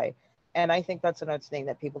damaged by, and I think that's another thing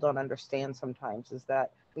that people don't understand sometimes, is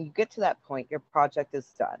that when you get to that point, your project is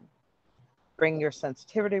done. Bring your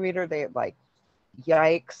sensitivity reader. They like,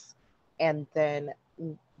 yikes. And then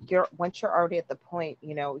once you're already at the point,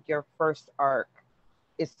 you know, your first arc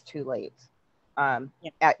is too late.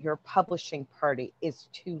 At your publishing party is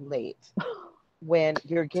too late. When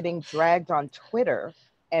you're getting dragged on Twitter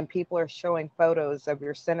and people are showing photos of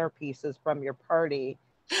your centerpieces from your party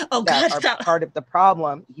that are part of the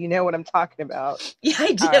problem. You know what I'm talking about? Yeah,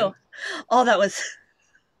 I do. That was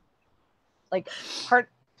like part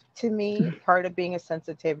of being a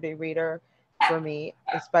sensitivity reader for me,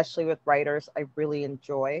 especially with writers I really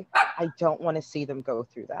enjoy. I don't want to see them go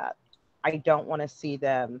through that. I don't want to see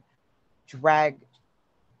them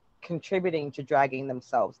contributing to dragging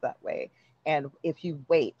themselves that way. And if you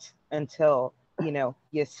wait until, you know,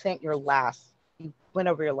 you went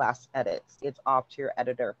over your last edits, it's off to your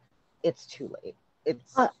editor, it's too late.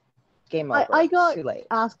 It's game over. I got too late.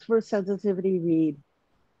 asked for a sensitivity read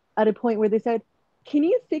at a point where they said, can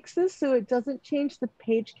you fix this so it doesn't change the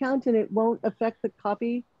page count and it won't affect the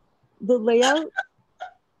layout?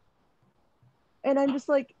 And I'm just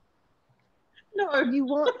like, no, you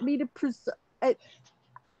want me to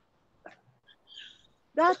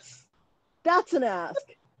that's an ask.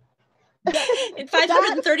 In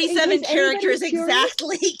 537 characters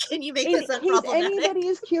exactly, can you make this unproblematic? In case anybody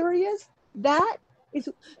is curious, that is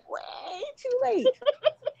way too late.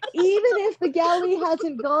 Even if the galley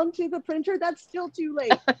hasn't gone to the printer, that's still too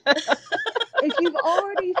late. If you've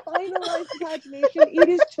already finalized the pagination, it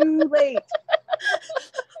is too late.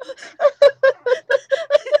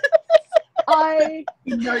 I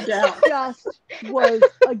no doubt just was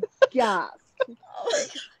aghast.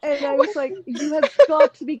 And I was like, you have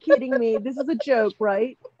got to be kidding me. This is a joke,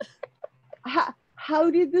 right?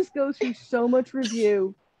 How did this go through so much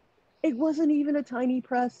review? It wasn't even a tiny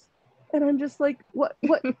press. And I'm just like, what?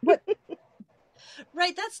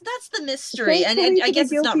 Right, that's the mystery. Thankfully, and I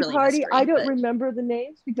guess it's not really party, mystery. I don't remember the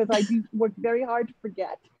names because I do work very hard to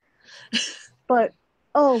forget. But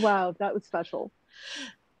oh wow, that was special.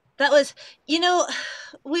 That was, you know,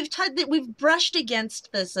 we've brushed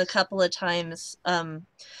against this a couple of times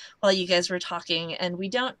while you guys were talking, and we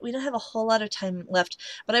don't have a whole lot of time left.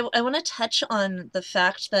 But I want to touch on the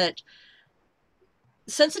fact that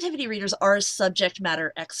sensitivity readers are subject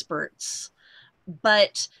matter experts,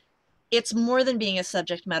 but it's more than being a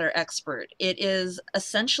subject matter expert. It is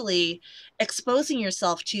essentially exposing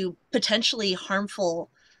yourself to potentially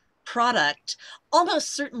harmful product,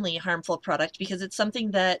 almost certainly harmful product, because it's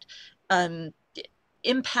something that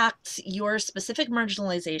impacts your specific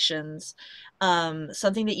marginalizations,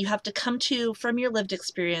 something that you have to come to from your lived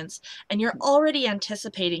experience, and you're already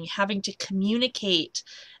anticipating having to communicate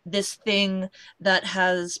this thing that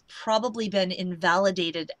has probably been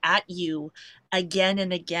invalidated at you again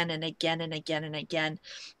and again and again and again and again.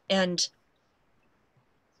 And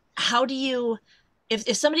how do you,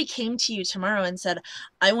 if somebody came to you tomorrow and said,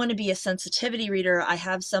 I want to be a sensitivity reader, I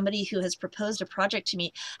have somebody who has proposed a project to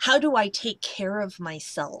me, how do I take care of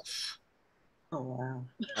myself? Oh, wow.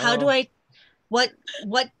 How do I, what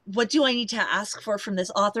do I need to ask for from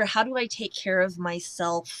this author? How do I take care of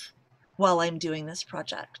myself while I'm doing this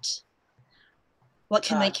project? What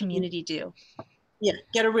can my community do? Yeah,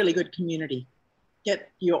 get a really good community.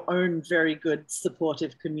 Get your own very good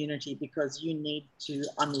supportive community, because you need to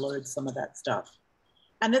unload some of that stuff.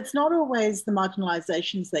 And it's not always the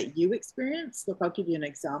marginalizations that you experience. Look, I'll give you an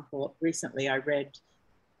example. Recently, I read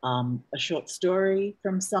a short story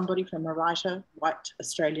from somebody, from a writer, white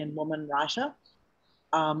Australian woman writer,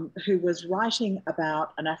 who was writing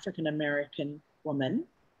about an African-American woman,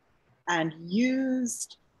 and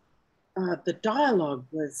used the dialogue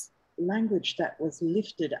was language that was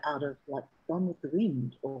lifted out of, like, Gone with the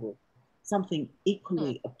Wind or something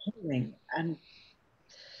equally appalling. And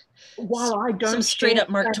while I don't some straight up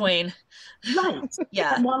Mark Twain. Right.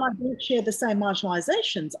 Yeah. And while I don't share the same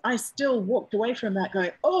marginalizations, I still walked away from that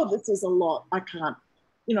going, oh, this is a lot. I can't,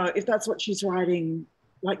 you know, if that's what she's writing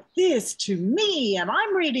like this to me, and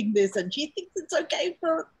I'm reading this and she thinks it's okay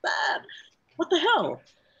for that, what the hell?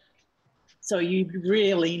 So you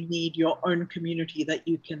really need your own community that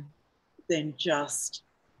you can then just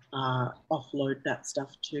offload that stuff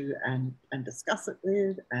to, and discuss it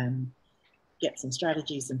with, and get some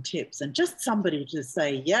strategies and tips, and just somebody to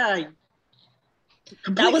say, yeah,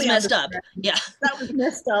 that was messed up. Yeah, that was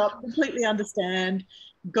messed up. Completely understand.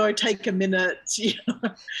 Go take a minute. You know,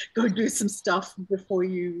 go do some stuff before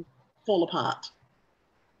you fall apart.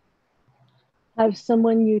 Have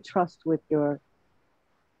someone you trust with your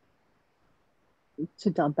to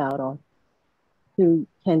dump out on, who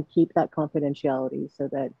can keep that confidentiality so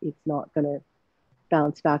that it's not going to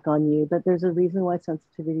bounce back on you. But there's a reason why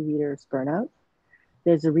sensitivity readers burn out.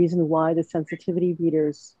 There's a reason why the sensitivity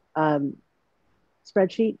readers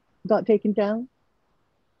spreadsheet got taken down,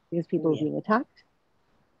 because people were being attacked.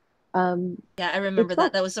 Yeah, I remember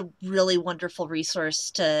that. That was a really wonderful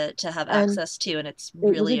resource to have access to, and it's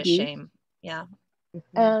really a shame. Yeah.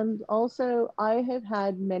 And also, I have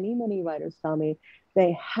had many, many writers tell me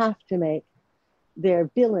they have to make their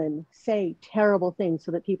villain say terrible things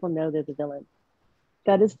so that people know they're the villain.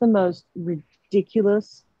 That is the most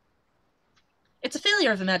ridiculous. It's a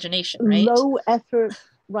failure of imagination, right? Low effort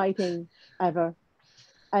writing ever.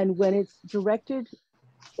 And when it's directed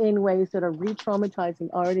in ways that are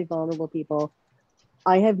re-traumatizing already vulnerable people,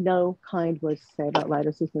 I have no kind words to say about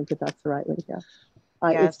writers who think that that's the right way to go.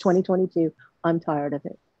 Yes. It's 2022. I'm tired of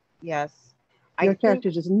it. Yes. Your character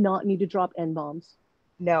does not need to drop N-bombs.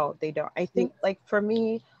 No, they don't. I think, like, for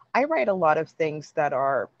me, I write a lot of things that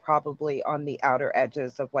are probably on the outer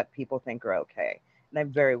edges of what people think are okay. And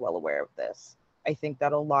I'm very well aware of this. I think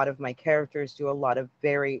that a lot of my characters do a lot of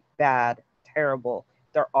very bad, terrible,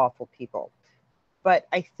 they're awful people. But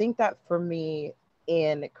I think that for me,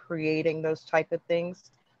 in creating those type of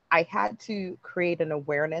things, I had to create an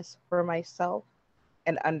awareness for myself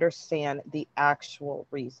and understand the actual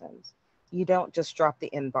reasons. You don't just drop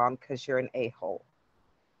the N-bomb because you're an a-hole.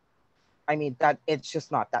 I mean, that it's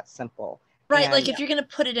just not that simple. Right. And, like, if you're going to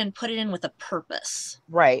put it in with a purpose.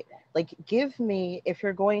 Right. Like, give me, if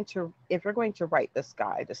you're going to write this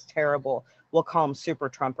guy, this terrible, we'll call him Super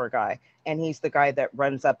Trumper guy, and he's the guy that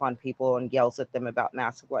runs up on people and yells at them about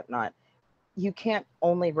masks and whatnot. You can't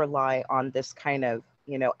only rely on this kind of,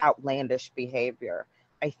 you know, outlandish behavior.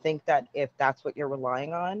 I think that if that's what you're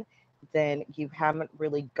relying on, then you haven't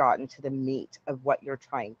really gotten to the meat of what you're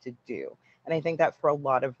trying to do. And I think that for a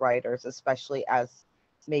lot of writers, especially as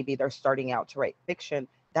maybe they're starting out to write fiction,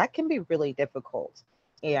 that can be really difficult.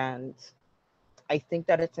 And I think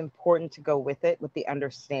that it's important to go with it with the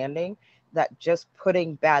understanding that just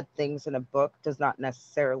putting bad things in a book does not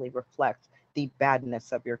necessarily reflect the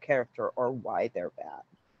badness of your character or why they're bad.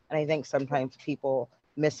 And I think sometimes people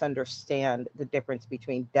misunderstand the difference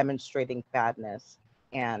between demonstrating badness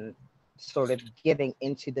and sort of getting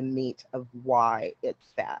into the meat of why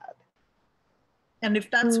it's bad. And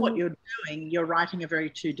if that's what you're doing, you're writing a very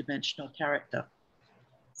two-dimensional character.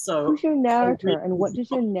 So who's your narrator, and what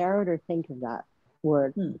does your narrator think of that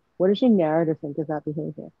word? What does your narrator think of that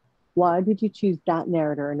behavior? Why did you choose that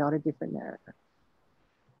narrator and not a different narrator?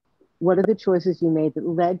 What are the choices you made that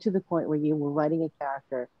led to the point where you were writing a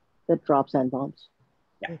character that drops N-bombs?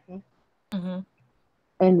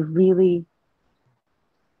 And really,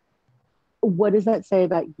 what does that say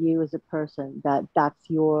about you as a person, that that's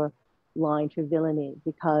your line for villainy?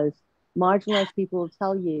 Because marginalized people will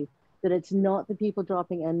tell you that it's not the people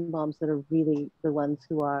dropping N-bombs that are really the ones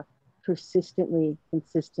who are persistently,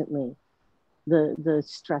 consistently the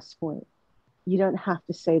stress point. You don't have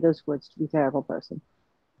to say those words to be a terrible person.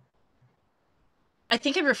 I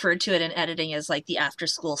think I referred to it in editing as like the after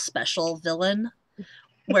school special villain,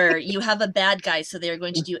 where you have a bad guy, so they're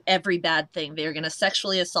going to do every bad thing. They are going to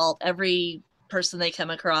sexually assault every person they come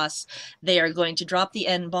across. They are going to drop the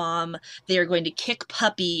N-bomb. They are going to kick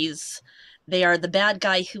puppies. They are the bad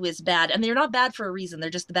guy who is bad, and they're not bad for a reason. They're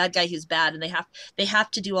just the bad guy who's bad, and they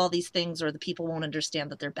have to do all these things, or the people won't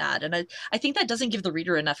understand that they're bad. And I think that doesn't give the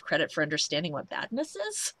reader enough credit for understanding what badness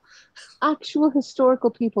is. Actual historical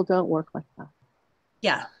people don't work like that.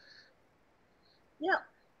 Yeah. Yeah.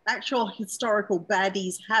 Actual historical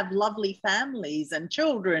baddies have lovely families and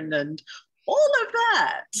children and all of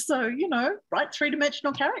that. So, you know, write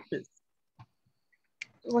three-dimensional characters.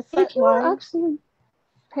 What's If that you are line? actually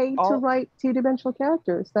paid to write two-dimensional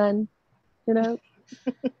characters, then, you know,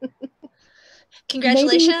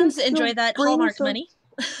 Congratulations. Enjoy that Hallmark money.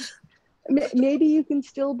 Maybe you can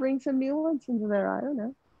still bring some nuance into there. I don't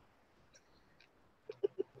know.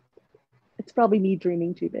 It's probably me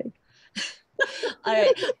dreaming too big. All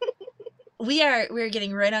right. We're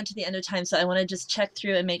getting right on to the end of time, so I want to just check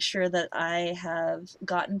through and make sure that I have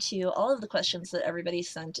gotten to all of the questions that everybody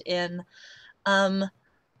sent in.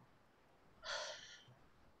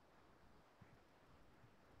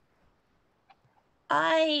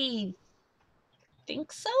 I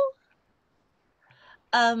think so.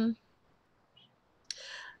 Somebody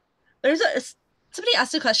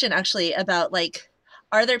asked a question actually about like,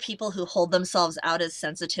 are there people who hold themselves out as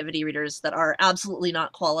sensitivity readers that are absolutely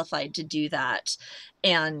not qualified to do that?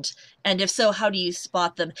 And if so, how do you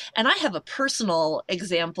spot them? And I have a personal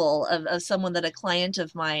example of someone that a client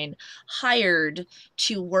of mine hired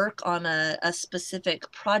to work on a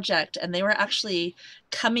specific project. And they were actually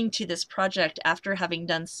coming to this project after having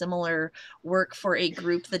done similar work for a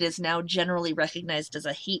group that is now generally recognized as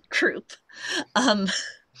a hate group. But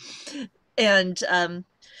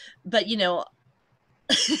you know,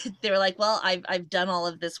 they were like, well, I've done all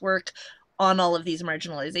of this work on all of these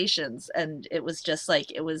marginalizations, and it was just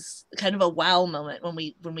like, it was kind of a wow moment when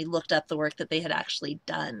we looked up the work that they had actually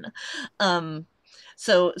done.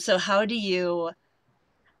 So how do you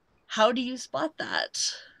spot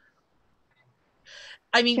that?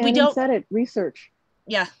 I mean, Shannon we don't said it, research.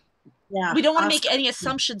 Yeah. We don't want to make any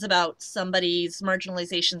assumptions about somebody's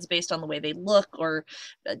marginalizations based on the way they look or,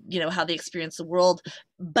 you know, how they experience the world.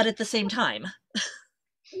 But at the same time,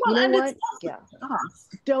 well, you know what? Yeah.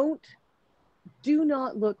 Do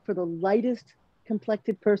not look for the lightest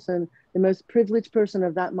complected person, the most privileged person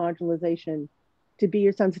of that marginalization to be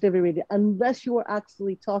your sensitivity reader, unless you are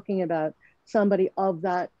actually talking about somebody of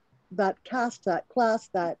that caste, that class,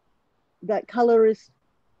 that colorist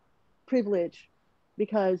privilege.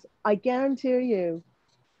 Because I guarantee you,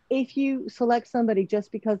 if you select somebody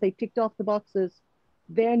just because they ticked off the boxes,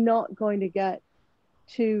 they're not going to get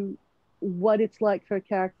to what it's like for a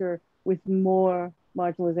character with more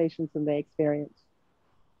marginalizations than they experience.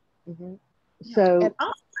 So, and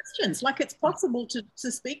ask questions. Like, it's possible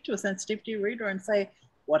to speak to a sensitivity reader and say,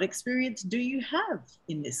 what experience do you have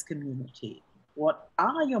in this community? What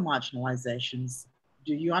are your marginalizations?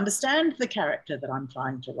 Do you understand the character that I'm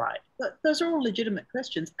trying to write? But those are all legitimate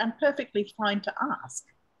questions and perfectly fine to ask.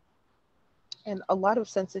 And a lot of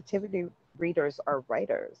sensitivity readers are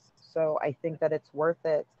writers. So I think that it's worth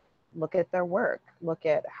it. Look at their work. Look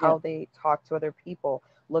at how they talk to other people.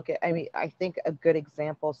 Look at, I mean, I think a good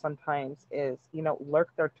example sometimes is, you know,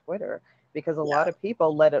 lurk their Twitter, because a lot of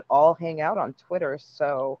people let it all hang out on Twitter.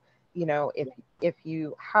 So, you know, if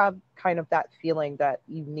you have kind of that feeling that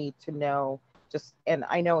you need to know, just, and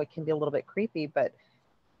I know it can be a little bit creepy, but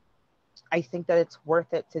I think that it's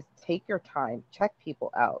worth it to take your time, check people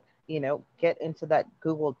out, you know, get into that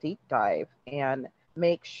Google deep dive and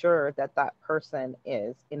make sure that that person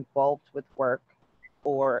is involved with work,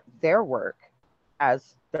 or their work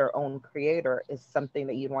as their own creator is something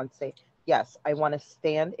that you'd want to say, yes, I want to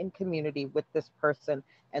stand in community with this person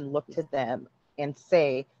and look to them and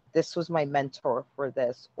say, this was my mentor for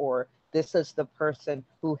this, or this is the person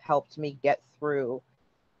who helped me get through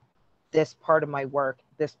this part of my work.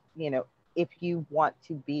 This, you know, if you want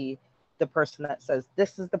to be the person that says,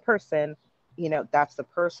 this is the person, you know, that's the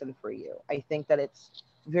person for you. I think that it's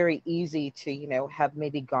very easy to, you know, have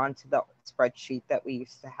maybe gone to the spreadsheet that we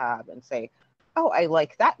used to have and say, oh, I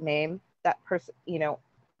like that name, that person, you know,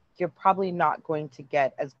 you're probably not going to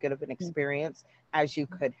get as good of an experience as you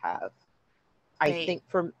could have. I Right. think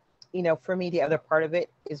for me, the other part of it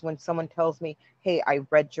is when someone tells me, hey, I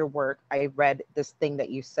read your work, I read this thing that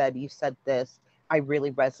you said this, I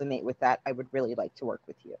really resonate with that, I would really like to work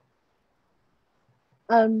with you.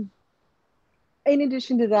 In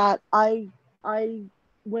addition to that, I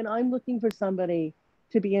when I'm looking for somebody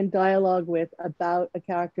to be in dialogue with about a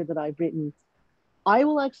character that I've written, I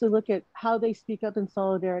will actually look at how they speak up in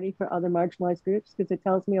solidarity for other marginalized groups, because it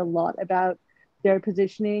tells me a lot about their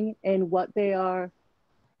positioning and what they are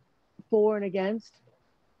for and against.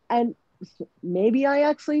 And maybe I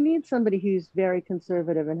actually need somebody who's very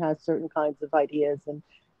conservative and has certain kinds of ideas, and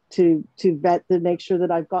to vet to make sure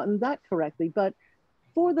that I've gotten that correctly. But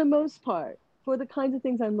for the most part, for the kinds of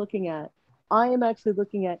things I'm looking at, I am actually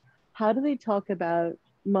looking at how do they talk about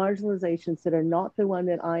marginalizations that are not the one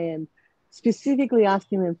that I am specifically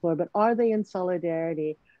asking them for, but are they in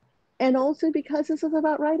solidarity? And also, because this is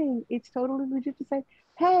about writing, it's totally legit to say,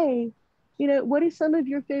 hey, what are some of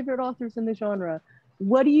your favorite authors in the genre?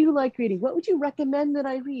 What do you like reading? What would you recommend that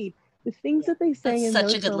I read? The things that they say That's in such a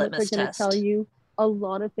those good moments are litmus going to tell test. you a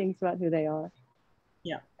lot of things about who they are.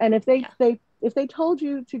 Yeah. And if they told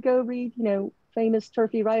you to go read, famous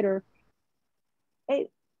turfy writer,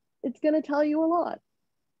 it's going to tell you a lot.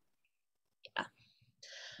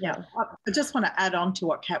 Yeah, I just want to add on to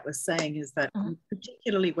what Kat was saying, is that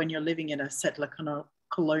particularly when you're living in a settler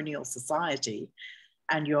colonial society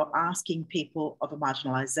and you're asking people of a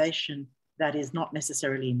marginalization that is not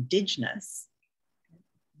necessarily Indigenous,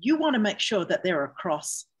 you want to make sure that they're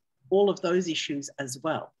across all of those issues as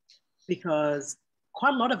well, because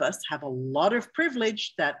quite a lot of us have a lot of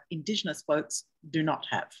privilege that Indigenous folks do not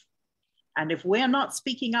have. And if we're not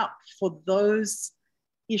speaking up for those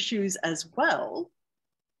issues as well,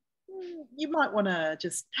 you might want to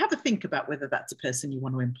just have a think about whether that's a person you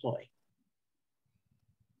want to employ.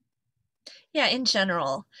 Yeah, in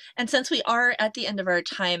general. And since we are at the end of our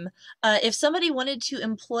time, if somebody wanted to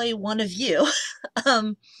employ one of you,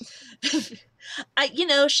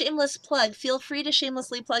 shameless plug, feel free to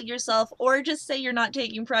shamelessly plug yourself, or just say you're not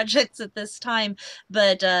taking projects at this time.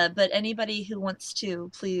 But anybody who wants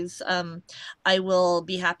to, please, I will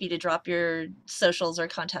be happy to drop your socials or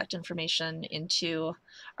contact information into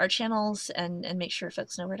our channels and make sure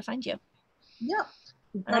folks know where to find you. Yeah,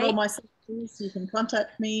 you've got all my socials. You can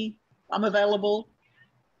contact me. I'm available.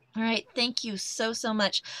 All right. Thank you so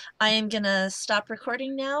much. I am going to stop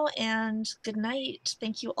recording now, and good night.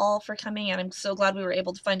 Thank you all for coming. And I'm so glad we were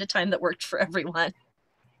able to find a time that worked for everyone.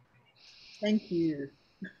 Thank you.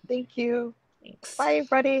 Thank you. Thanks. Bye,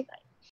 everybody. Bye.